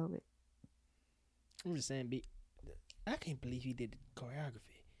transphobic. I'm just saying, I can't believe he did the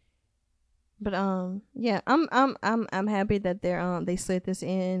choreography. But yeah, I'm happy that they slid this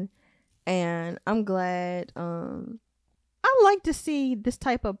in, and I'm glad. I like to see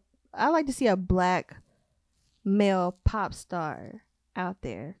a black male pop star out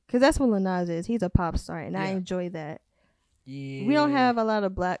there, because that's what Lil Nas is. He's a pop star, and I enjoy that. Yeah. We don't have a lot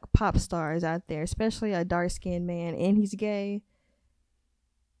of black pop stars out there, especially a dark skinned man, and he's gay.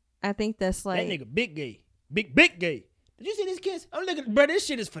 I think that's like that nigga big gay. Big gay. Did you see this kiss? I'm looking, bro, this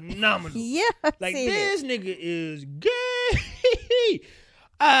shit is phenomenal. Yeah. Like, this nigga is gay.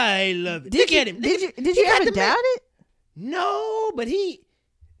 I love it. Look at him. Did you ever doubt it? No, but I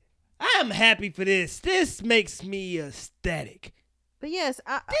am happy for this. This makes me ecstatic. But yes,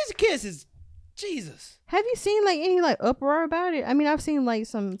 this kiss is Jesus. Have you seen like any like uproar about it? I mean, I've seen like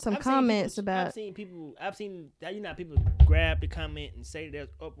some comments about. I've seen people, people grab the comment and say there's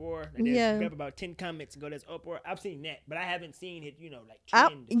uproar. Like grab about 10 comments and go, there's uproar. I've seen that, but I haven't seen it, like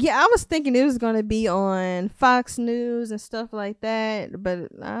trend. I was thinking it was going to be on Fox News and stuff like that, but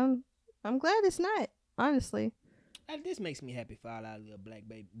I'm glad it's not, honestly. This makes me happy for all our little black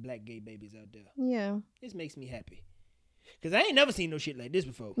gay babies out there. Yeah. This makes me happy. Because I ain't never seen no shit like this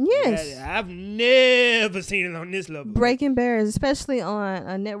before. Yes. I've never seen it on this level. Breaking Barriers, especially on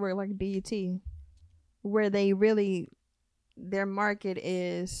a network like BET, where they really, their market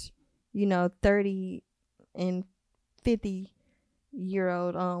is, 30 and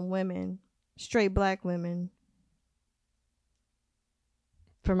 50-year-old women, straight black women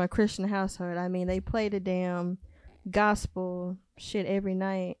from a Christian household. I mean, they play the damn gospel shit every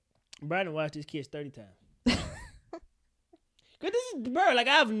night. Brian watched this kids 30 times. Cause this is, bro, like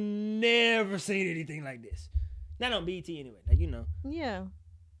I've never seen anything like this. Not on BET anyway, like Yeah.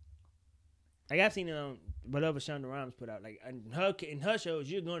 Like I've seen it on whatever Shonda Rhimes put out. Like in her shows,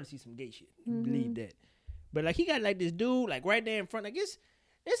 you're going to see some gay shit. Believe that. But like he got like this dude like right there in front. Like this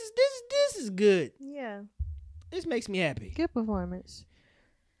is good. Yeah. This makes me happy. Good performance.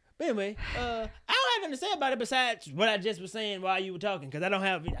 But anyway, I don't have nothing to say about it besides what I just was saying while you were talking, because I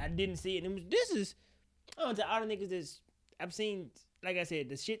didn't see it. And I don't tell all the niggas this. I've seen, like I said,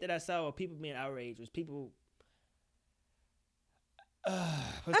 the shit that I saw of people being outraged was people.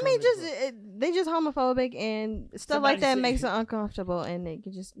 They just homophobic and stuff like that makes it uncomfortable, and they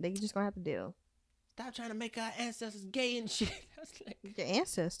just gonna have to deal. Stop trying to make our ancestors gay and shit. I was like, your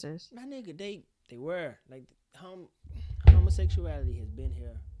ancestors, my nigga, they were like homosexuality has been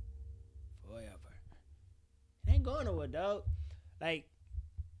here forever. It ain't going nowhere, dog. Like.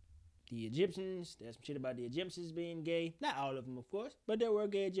 The Egyptians, there's some shit about the Egyptians being gay. Not all of them, of course, but there were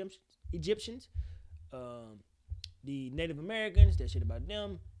gay Egyptians. The Native Americans, there's shit about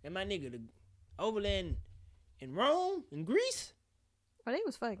them. And my nigga, the Overland in Rome, in Greece. Oh, they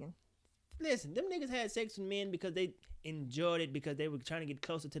was fucking. Listen, them niggas had sex with men because they enjoyed it, because they were trying to get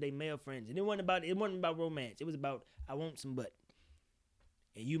closer to their male friends. And it wasn't about romance. It was about, I want some butt.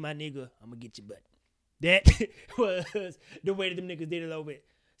 And you, my nigga, I'm gonna get your butt. That was the way that them niggas did it over it.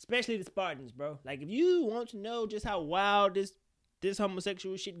 Especially the Spartans, bro. Like, if you want to know just how wild this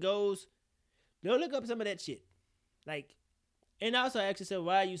homosexual shit goes, go look up some of that shit. Like, and also ask yourself,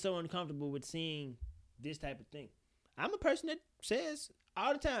 why are you so uncomfortable with seeing this type of thing? I'm a person that says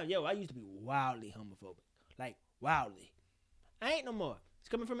all the time, yo, I used to be wildly homophobic. Like, wildly. I ain't no more. It's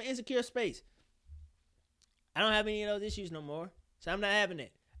coming from an insecure space. I don't have any of those issues no more, so I'm not having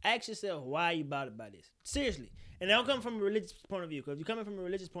it. Ask yourself, why are you bothered by this? Seriously. And don't come from a religious point of view. Because if you're coming from a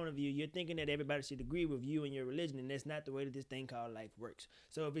religious point of view, you're thinking that everybody should agree with you and your religion, and that's not the way that this thing called life works.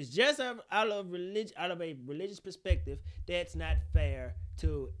 So if it's just out of a religious perspective, that's not fair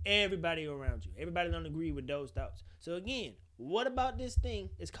to everybody around you. Everybody don't agree with those thoughts. So again, what about this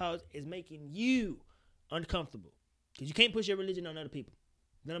thing is making you uncomfortable because you can't push your religion on other people.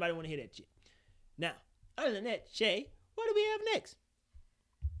 Nobody want to hear that shit. Now, other than that, Shay, what do we have next?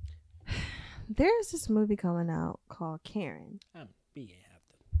 There's this movie coming out called Karen. We didn't have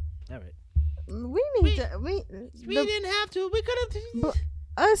to. All right. We Didn't have to. We could have.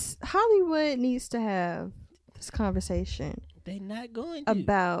 Us Hollywood needs to have this conversation. They not going to.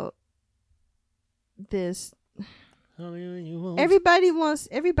 About this. Everybody wants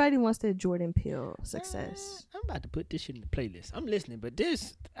their Jordan Peele success. I'm about to put this shit in the playlist. I'm listening, but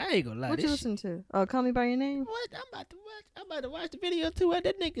this I ain't gonna lie. What you listen to? Oh, Call Me by Your Name. What? I'm about to watch the video too. Where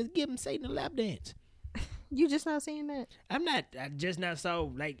that nigga's giving Satan a lap dance. You just not seeing that? I'm not. I just not saw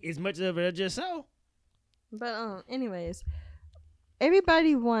like as much of it I just saw. But anyways,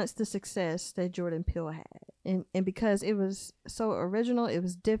 everybody wants the success that Jordan Peele had, and because it was so original, it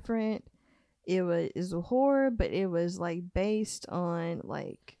was different. It was a horror, but it was like based on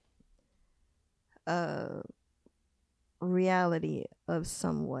like reality of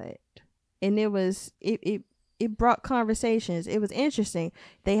somewhat, and it brought conversations. It was interesting.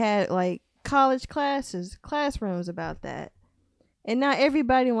 They had like college classrooms about that, and now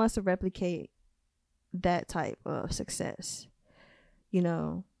everybody wants to replicate that type of success. You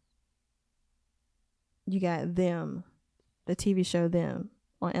know, you got Them, the TV show Them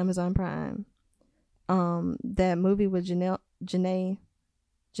on Amazon Prime. That movie with Janelle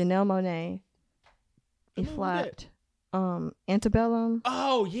Monáe. It flopped. Antebellum.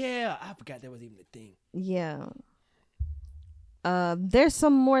 Oh yeah, I forgot that was even a thing. Yeah. There's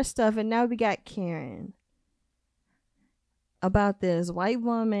some more stuff, and now we got Karen. About this white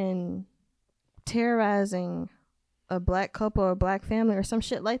woman terrorizing a black couple or a black family or some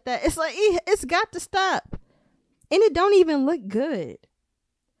shit like that. It's like it's got to stop, and it don't even look good.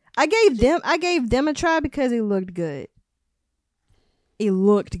 I gave them a try because it looked good. It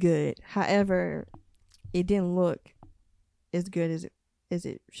looked good. However, it didn't look as good as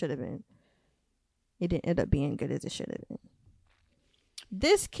it should have been. It didn't end up being good as it should have been.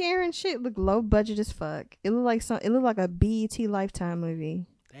 This Karen shit looked low budget as fuck. It looked like a BET Lifetime movie.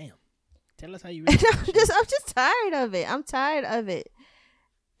 Damn. Tell us how you really I'm just tired of it. I'm tired of it.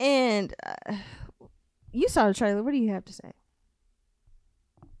 And you saw the trailer. What do you have to say?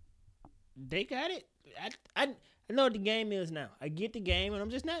 They got it. I know what the game is now. I get the game, and I'm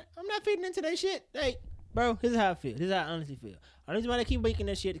not feeding into that shit. Like, bro, this is how I feel. This is how I honestly feel. I don't want to keep making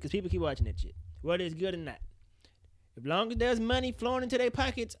that shit because people keep watching that shit, whether it's good or not. As long as there's money flowing into their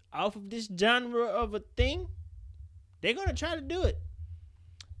pockets off of this genre of a thing, they're gonna try to do it.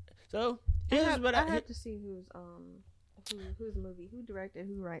 So here's what I have to see whose movie, who directed,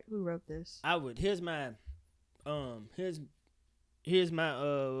 who wrote this. I would. Here's my Here's my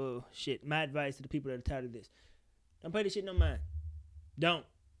my advice to the people that are tired of this. Don't pay this shit no mind. Don't.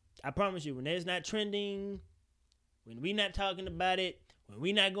 I promise you, when it's not trending, when we not talking about it, when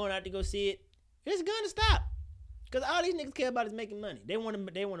we not going out to go see it, it's gonna stop. Cause all these niggas care about is making money. They want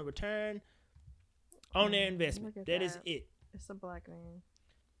to return on their investment. That is it. It's a black man.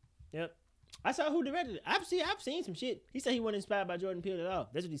 Yep. I saw who directed it. I've seen some shit. He said he wasn't inspired by Jordan Peele at all.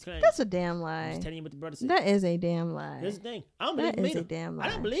 That's what he's claiming. That's a damn lie. I'm just telling you what the brother said. That is a damn lie. That's the thing. I don't believe him. That is a damn lie. I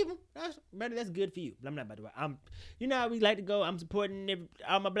don't believe him. That's good for you. But I'm not about to. You know how we like to go. I'm supporting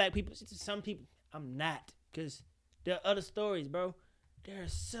all my black people. Some people, I'm not, because there are other stories, bro. There are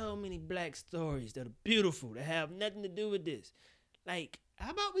so many black stories that are beautiful that have nothing to do with this. Like, how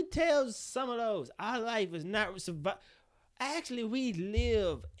about we tell some of those? Our life is not survive. Actually, we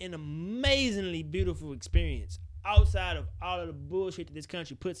live an amazingly beautiful experience outside of all of the bullshit that this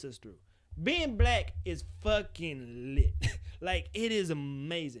country puts us through. Being black is fucking lit. Like, it is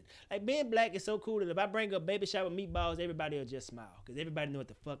amazing. Like, being black is so cool that if I bring up Baby Shower meatballs, everybody will just smile. Because everybody know what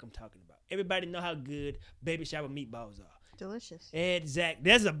the fuck I'm talking about. Everybody know how good Baby Shower meatballs are. Delicious. Exactly.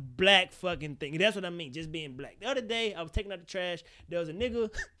 That's a black fucking thing. That's what I mean, just being black. The other day, I was taking out the trash. There was a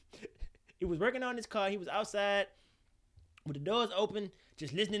nigga. He was working on his car. He was outside with the doors open,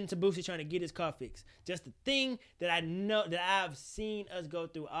 just listening to Boosie trying to get his car fixed. Just the thing that I know, that I've seen us go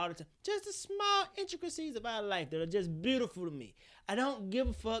through all the time. Just the small intricacies of our life that are just beautiful to me. I don't give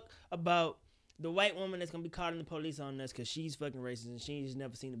a fuck about the white woman that's going to be calling the police on us because she's fucking racist and she's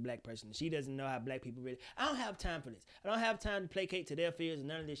never seen a black person. She doesn't know how black people really... I don't have time for this. I don't have time to placate to their fears and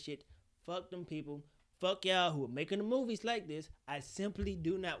none of this shit. Fuck them people. Fuck y'all who are making the movies like this. I simply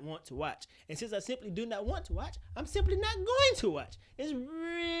do not want to watch. And since I simply do not want to watch, I'm simply not going to watch. It's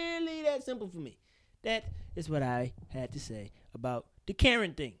really that simple for me. That is what I had to say about the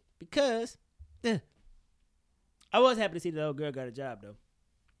Karen thing. Because I was happy to see the old girl got a job, though.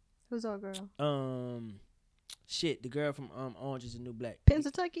 Who's old girl? The girl from Orange is the New Black.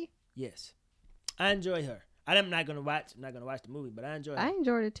 Pennsylvania? Yes. I enjoy her. I'm not gonna watch the movie, but I enjoy her. I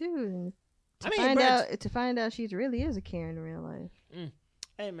enjoyed it too. And to find out she really is a Karen in real life.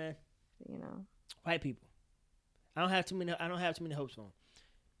 Hey man, You know, white people. I don't have too many hopes for them.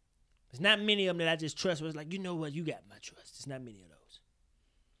 There's not many of them that I just trust. Where it's like, you know what, you got my trust. There's not many of those.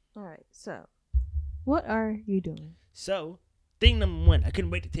 All right. So, what are you doing? So, thing number one, I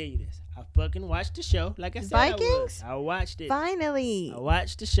couldn't wait to tell you this. I fucking watched the show. Like I said, Vikings? I watched it. Finally. I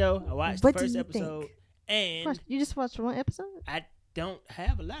watced the show. I watched the first episode. Think? And you just watched one episode? I don't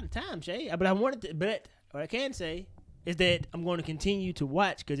have a lot of time, Shay. But I wanted to. But what I can say is that I'm going to continue to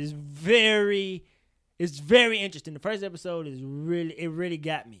watch because it's very interesting. The first episode really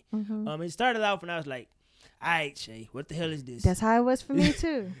got me. Mm-hmm. It started off when I was like, all right, Shay, what the hell is this? That's how it was for me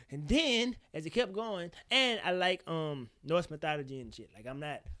too. And then as it kept going, and I like Norse mythology and shit. Like I'm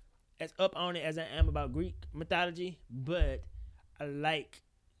not as up on it as I am about Greek mythology, but I like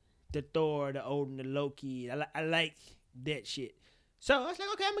the Thor, the Odin, the Loki. I like that shit. So I was like,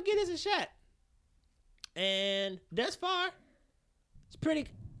 okay, I'm gonna give this a shot. And thus far, it's pretty.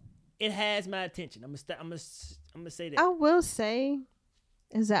 It has my attention. I'm gonna say that. I will say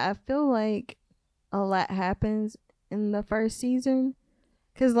is that I feel like a lot happens in the first season,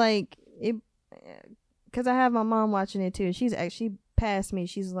 cause I have my mom watching it too. She's actually past me.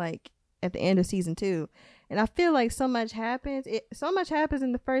 She's like at the end of season 2, and I feel like so much happens. So much happens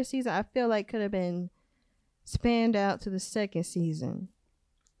in the first season. I feel like could have been spanned out to the second season.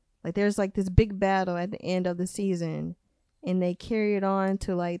 Like there's like this big battle at the end of the season, and they carry it on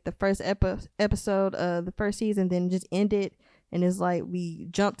to like the first episode of the first season, then just end it. And it's like we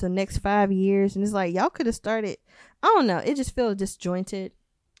jump to the next 5 years, and it's like y'all could have started. I don't know. It just feels disjointed.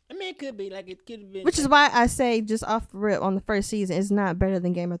 I mean, it could be like it could have been. Which is why I say just off the rip on the first season, it's not better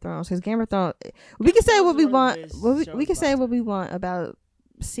than Game of Thrones, because Game of Thrones, we can say what we want. We can say what we want about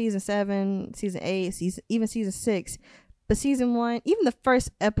season 7, season 8, even season 6, but season 1, even the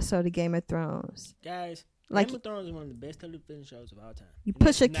first episode of Game of Thrones, guys. Like, Game of Thrones is one of the best television shows of all time. You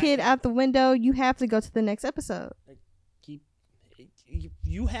push a kid out the window, you have to go to the next episode. Like,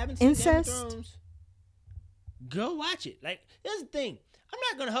 you haven't seen Incest. Game of Thrones, go watch it. Like, here's the thing. I'm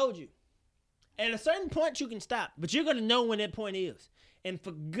not going to hold you. At a certain point, you can stop. But you're going to know when that point is. And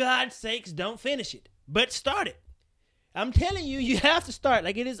for God's sakes, don't finish it. But start it. I'm telling you, you have to start.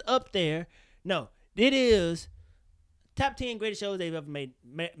 Like, it is up there. No, it is top 10 greatest shows they've ever made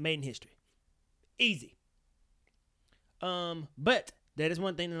in history. Easy. But that is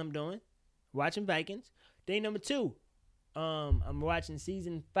one thing that I'm doing. Watching Vikings. Thing number 2. I'm watching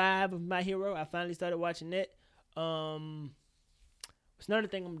season 5 of My Hero. I finally started watching that. What's another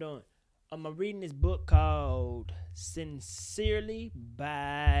thing I'm doing? I'm reading this book called Sincerely,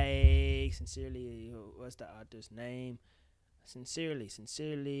 what's the author's name?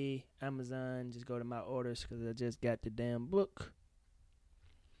 Sincerely, Amazon. Just go to my orders because I just got the damn book.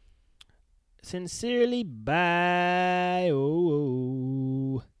 Sincerely by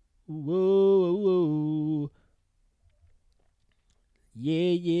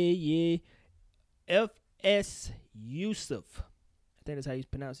Yeah. F.S. Yusuf. I think that's how you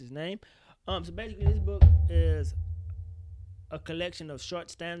pronounce his name. So basically this book is a collection of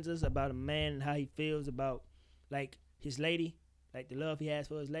short stanzas about a man and how he feels about like his lady, like the love he has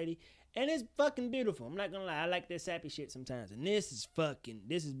for his lady. And it's fucking beautiful. I'm not gonna lie, I like that sappy shit sometimes. And this is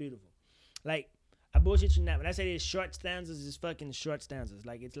beautiful. Like, I bullshit you not. When I say these short stanzas, it's fucking short stanzas.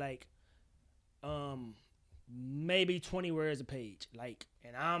 Like, it's like, maybe 20 words a page. Like,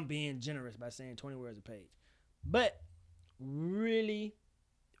 and I'm being generous by saying 20 words a page. But, really,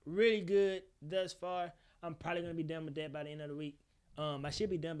 really good thus far. I'm probably going to be done with that by the end of the week. I should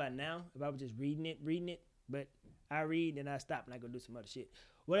be done by now if I was just reading it. But I read and I stop and I go do some other shit.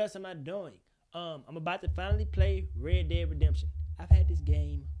 What else am I doing? I'm about to finally play Red Dead Redemption. I've had this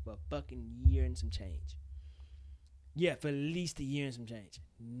game for a fucking year and some change. Yeah, for at least a year and some change.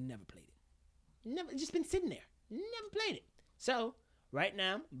 Never played it. Never, just been sitting there. Never played it. So, right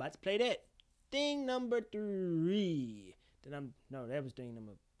now, I'm about to play that. Thing number 3. This is thing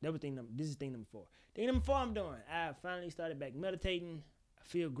number 4. Thing number 4 I'm doing. I finally started back meditating. I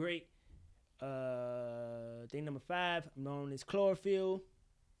feel great. Thing number 5, I'm on this chlorophyll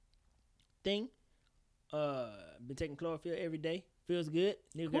thing. Been taking chlorophyll every day. Feels good.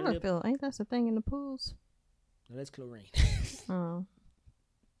 Chlorophyll, ain't that the thing in the pools? No, that's chlorine. Oh.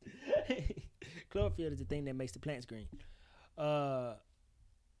 Chlorophyll is the thing that makes the plants green. Why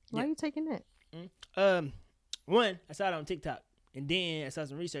are you taking that? One, I saw it on TikTok, and then I saw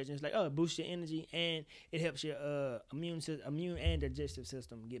some research, and it's like, it boosts your energy, and it helps your immune and digestive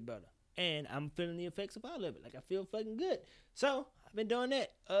system get better. And I'm feeling the effects of all of it. Like, I feel fucking good. So, I've been doing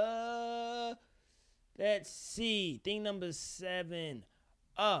that. Let's see. Thing number 7.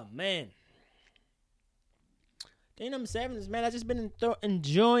 Oh, man. Thing number 7 is, man, I just been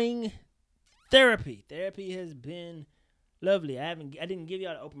enjoying therapy. Therapy has been lovely. I didn't give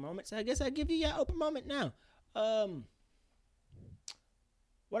y'all the open moment, so I guess I'll give you y'all open moment now.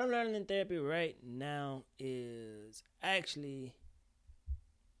 What I'm learning in therapy right now is actually,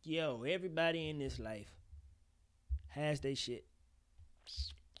 everybody in this life has their shit.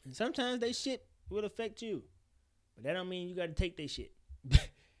 And sometimes they shit will affect you. But that don't mean you got to take their shit.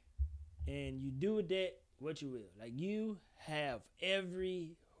 And you do with that what you will. Like, you have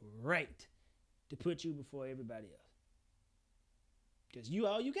every right to put you before everybody else. Because you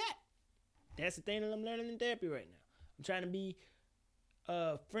all you got. That's the thing that I'm learning in therapy right now. I'm trying to be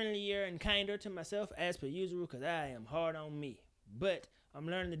friendlier and kinder to myself as per usual, because I am hard on me. But I'm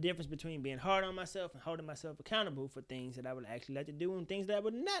learning the difference between being hard on myself and holding myself accountable for things that I would actually like to do and things that I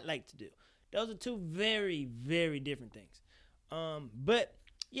would not like to do. Those are two very, very different things. But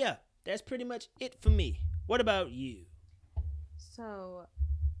yeah, that's pretty much it for me. What about you? So,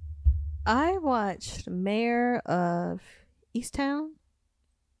 I watched Mayor of Easttown.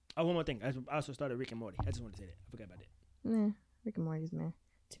 Oh, one more thing. I also started Rick and Morty. I just wanted to say that. I forgot about that. Rick and Morty's man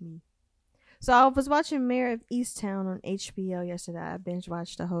to me. So I was watching Mayor of Easttown on HBO yesterday. I binge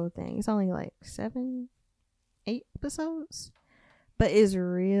watched the whole thing. It's only like 7, 8 episodes, but it's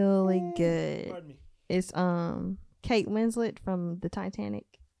really good. Pardon me. It's Kate Winslet from the Titanic.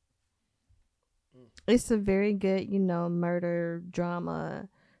 It's a very good, murder drama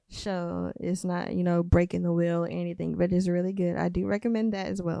show. It's not, breaking the wheel or anything, but it's really good. I do recommend that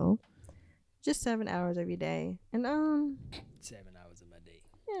as well. Just 7 hours every day. And 7 hours of my day.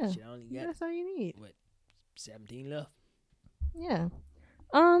 yeah. Shit, I only got, that's all you need. 17 left? Yeah.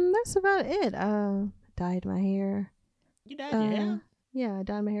 That's about it. Dyed my hair. You dyed your hair? Yeah, I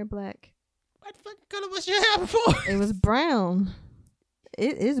dyed my hair black. What the fuck color was your hair before? It was brown.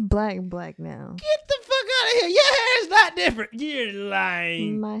 It is black now. Get the fuck out of here. Your hair is not different. You're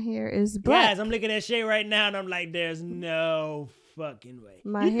lying. My hair is black. Guys, I'm looking at Shay right now and I'm like, there's no fucking way.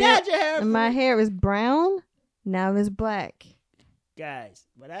 My you dyed your hair. My hair is brown. Now it's black. Guys,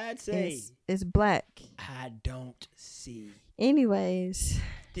 what I'd say, it's black. I don't see. Anyways.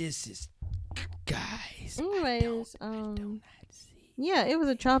 This is, guys. Anyways, I do not see. Yeah, it was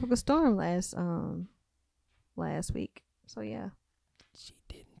a tropical storm last week. So yeah. She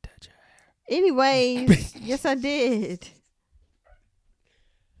didn't touch her hair. Anyways, yes I did.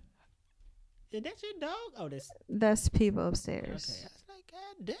 Is that your dog? Oh, that's people upstairs. Okay, I was like,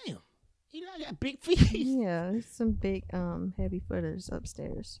 God damn. I got big feet. Yeah, there's some big heavy footers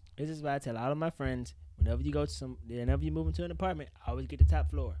upstairs. This is why I tell all of my friends, whenever you move into an apartment, always get the top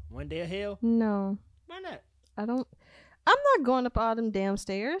floor. One day of hell? No. Why not? I'm not going up all them damn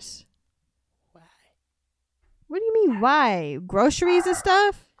stairs. Why? What do you mean, why? Groceries and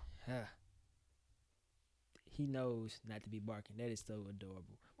stuff? He knows not to be barking. That is so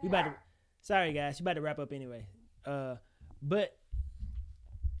adorable. Sorry guys, you about to wrap up anyway. But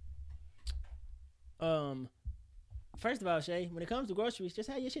first of all, Shay, when it comes to groceries, just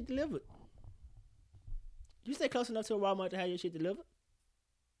have your shit delivered. You stay close enough to a Walmart to have your shit delivered?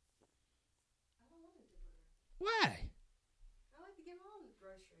 Why? I like to get my own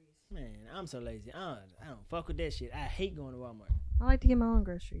groceries. Man, I'm so lazy. I don't fuck with that shit. I hate going to Walmart. I like to get my own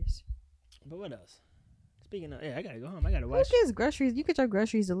groceries. But what else? Speaking of, I gotta go home. I gotta watch. Who gets groceries? You get your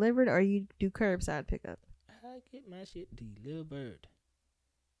groceries delivered, or you do curbside pickup? I get my shit delivered.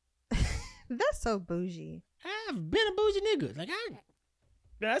 That's so bougie. I've been a bougie nigga. Like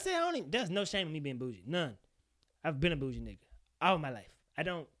I say, there's no shame in me being bougie. None. I've been a bougie nigga all my life.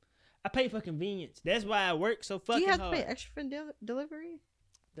 I pay for convenience. That's why I work so fucking hard. Do you have to pay extra for delivery?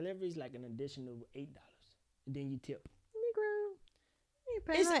 Delivery is like an additional $8, and then you tip.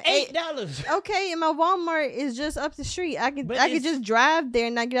 It's $8. Okay, and my Walmart is just up the street. I could just drive there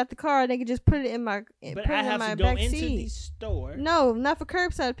and I get out the car and they could just put it in my But I have to go into the store. No, not for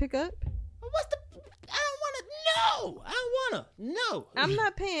curbside pickup. What's the? I don't want to. No. I'm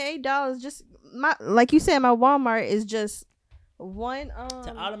not paying $8. Just like you said, my Walmart is just one.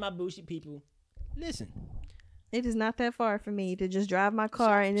 To all of my bougie people, listen. It is not that far for me to just drive my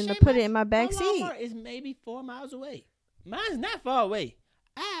car and then to put it in my back seat. Walmart is maybe 4 miles away. Mine's not far away.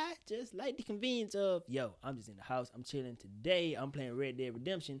 I just like the convenience of, I'm just in the house. I'm chilling today. I'm playing Red Dead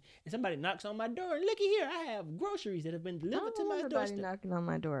Redemption. And somebody knocks on my door. And looky here, I have groceries that have been delivered to my doorstep. I don't want nobody knocking on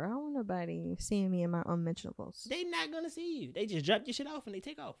my door. I don't want nobody seeing me in my unmentionables. They not going to see you. They just drop your shit off and they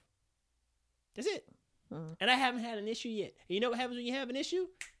take off. That's it. And I haven't had an issue yet. And you know what happens when you have an issue?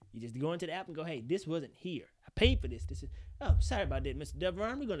 You just go into the app and go, hey, this wasn't here. I paid for this. Oh, sorry about that, Mr.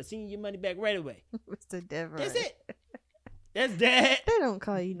 Deveron. We're gonna send you your money back right away. Mr. Devereaux. That's it. That's that. They don't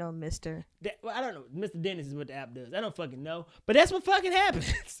call you no Mister. Well, I don't know. Mr. Dennis is what the app does. I don't fucking know. But that's what fucking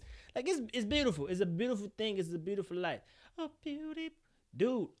happens. Like, it's beautiful. It's a beautiful thing. It's a beautiful life. A beauty.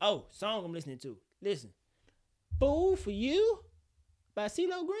 Dude. Oh, song I'm listening to. Listen. Fool for You by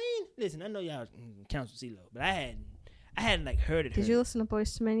CeeLo Green. Listen, I know y'all counsel CeeLo, but I hadn't like heard it. Did you listen to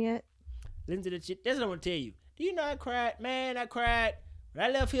Boyz II Men yet? Listen to the shit. That's what I want to tell you. Do you know I cried? Man, I cried. When I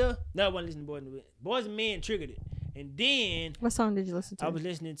left here, no, I wasn't listening to Boyz II Men. Boyz II Men triggered it. And then What song did you listen to? I was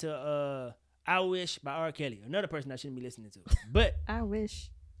listening to I Wish by R. Kelly. Another person I shouldn't be listening to. But I wish.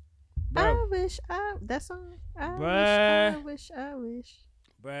 bro, I wish that song. Bruh. I wish.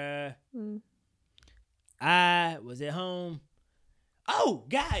 bruh, Mm. I was at home. Oh,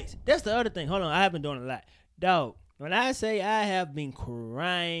 guys, that's the other thing. Hold on, I have been doing a lot. Dog, when I say I have been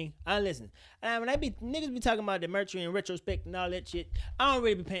crying, listen. When niggas be talking about the Mercury and retrospect and all that shit, I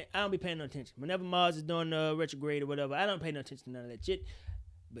don't be paying no attention. Whenever Mars is doing retrograde or whatever, I don't pay no attention to none of that shit.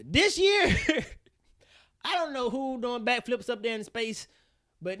 But this year, I don't know who doing backflips up there in space,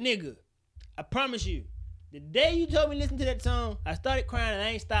 but nigga, I promise you, the day you told me to listen to that song, I started crying and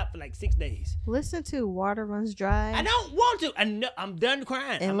I ain't stopped for like 6 days. Listen to Water Runs Dry. I don't want to. I know, I'm done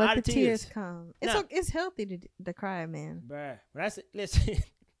crying. And I'm let out the of tears. come. No. It's healthy to cry, man. Bruh, when I said, listen,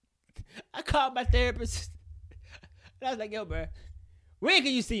 I called my therapist. And I was like, yo, bruh, when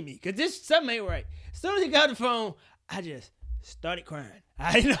can you see me? Because this something ain't right. As soon as he got the phone, I just started crying.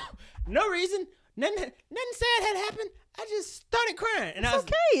 I know, no reason. Nothing sad had happened. I just started crying. And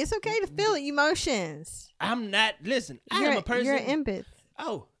It's okay to feel emotions. I'm not, listen, I am a person. You're an empath.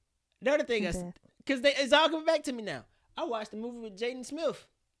 Oh, the other thing is, because it's all coming back to me now. I watched the movie with Jaden Smith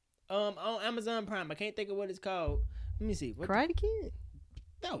on Amazon Prime. I can't think of what it's called. Let me see. Karate Kid?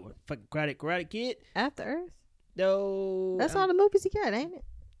 No, fucking Karate Kid. After Earth? No. That's all the movies he got, ain't it?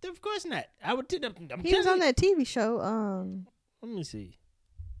 Of course not. I would. He was on that TV show. Let me see.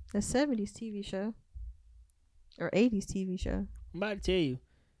 The 70s TV show. Or 80s TV show. I'm about to tell you.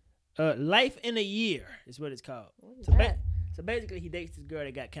 Life in a Year is what it's called. So basically, he dates this girl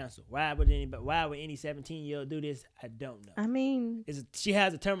that got canceled. Why would any 17-year-old do this? I don't know. I mean, she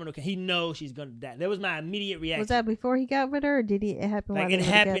has a terminal. He knows she's gonna die. That was my immediate reaction. Was that before he got with her, or did it happen? Like while it they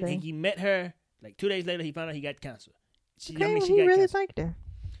were happened, together? and he met her. Like 2 days later, he found out he got cancer. He really cancer. liked her.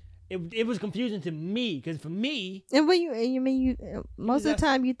 It was confusing to me because for me, And when you most of the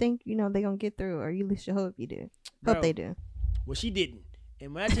time you think they're gonna get through, or you at least you hope you do. Hope they do. Well, she didn't.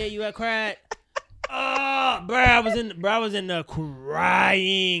 And when I tell you I cried, I was in there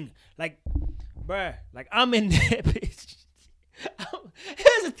crying. Like I'm in that bitch.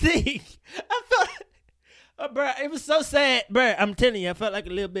 Here's the thing. I felt, it was so sad, I'm telling you, I felt like a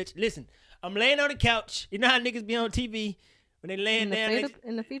little bitch. Listen, I'm laying on the couch. You know how niggas be on TV when they laying down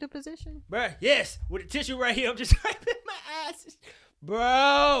in the fetal position? Yes, with the tissue right here. I'm just wiping my eyes.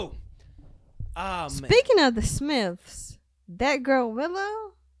 Bro. Oh, man. Speaking of the Smiths, that girl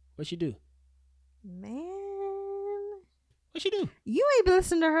Willow. What she do? Man. What she do? You ain't been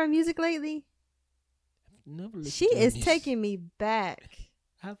listening to her music lately? She is taking me back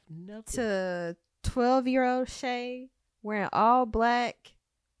I've never to 12-year-old Shay wearing all black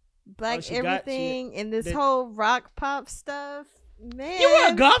everything, and this whole rock pop stuff. Man, you were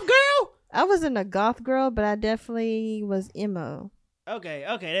a goth girl? I wasn't a goth girl, but I definitely was emo. Okay,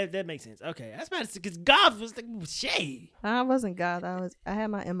 that makes sense. Okay, that's about because goth was like Shay. I wasn't goth. I had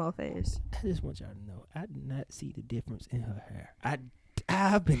my emo phase. I just want y'all to know, I did not see the difference in her hair.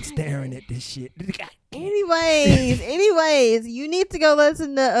 I've been staring at this shit. Anyways, you need to go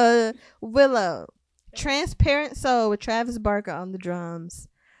listen to Willow, Transparent Soul with Travis Barker on the drums.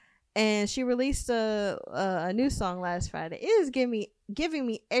 And she released a new song last Friday. It is giving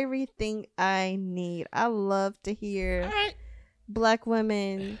me everything I need. I love to hear black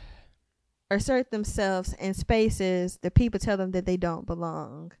women assert themselves in spaces that people tell them that they don't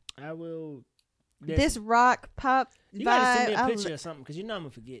belong. I will. This rock pop you vibe. gotta send me a picture or something because you know I'm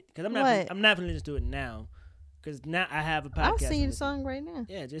gonna forget. Because I'm not gonna listen to it now. Because now I have a podcast. I'll send you the song right now.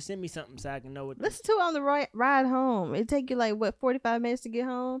 Yeah, just send me something so I can know what. Listen to it on the ride home. It take you 45 minutes to get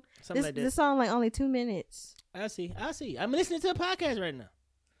home. Something like that. This song only 2 minutes. I see. I'm listening to a podcast right now.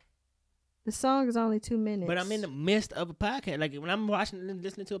 The song is only 2 minutes. But I'm in the midst of a podcast. Like when I'm watching and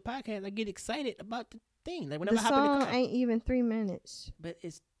listening to a podcast, I get excited about the thing. Like whenever I hop in the car. The song ain't even 3 minutes. But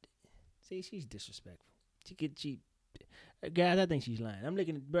she's disrespectful. Guys, I think she's lying. I'm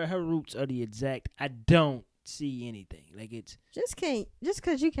looking at her roots are the exact. I don't see anything. Like it's just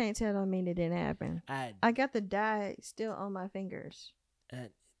because you can't tell don't mean it didn't happen. I got the dye still on my fingers.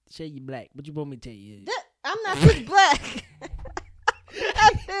 Shay, you black. What you want me to tell you? I'm not pitch black.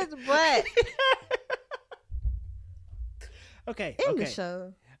 I'm pitch black. Okay. In okay. the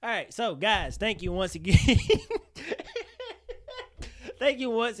show. All right. So, guys, thank you once again. Thank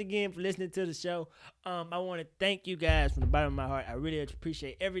you once again for listening to the show. I want to thank you guys from the bottom of my heart. I really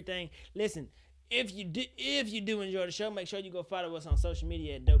appreciate everything. Listen, if you do enjoy the show, make sure you go follow us on social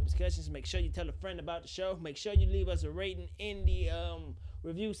media at Dope Discussions. Make sure you tell a friend about the show. Make sure you leave us a rating in the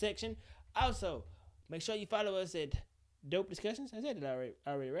review section. Also, make sure you follow us at Dope Discussions. I said it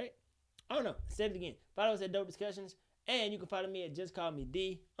already, right? I don't know. I said it again. Follow us at Dope Discussions. And you can follow me at Just Call Me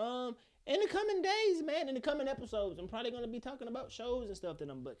D. In the coming days, man, in the coming episodes, I'm probably going to be talking about shows and stuff that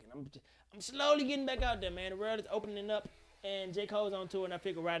I'm booking. I'm slowly getting back out there, man. The world is opening up, and J. Cole's on tour, and I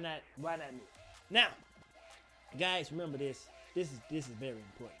figure why not me? Now, guys, remember this. This is very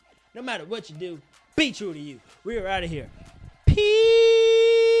important. No matter what you do, be true to you. We are out of here. Peace.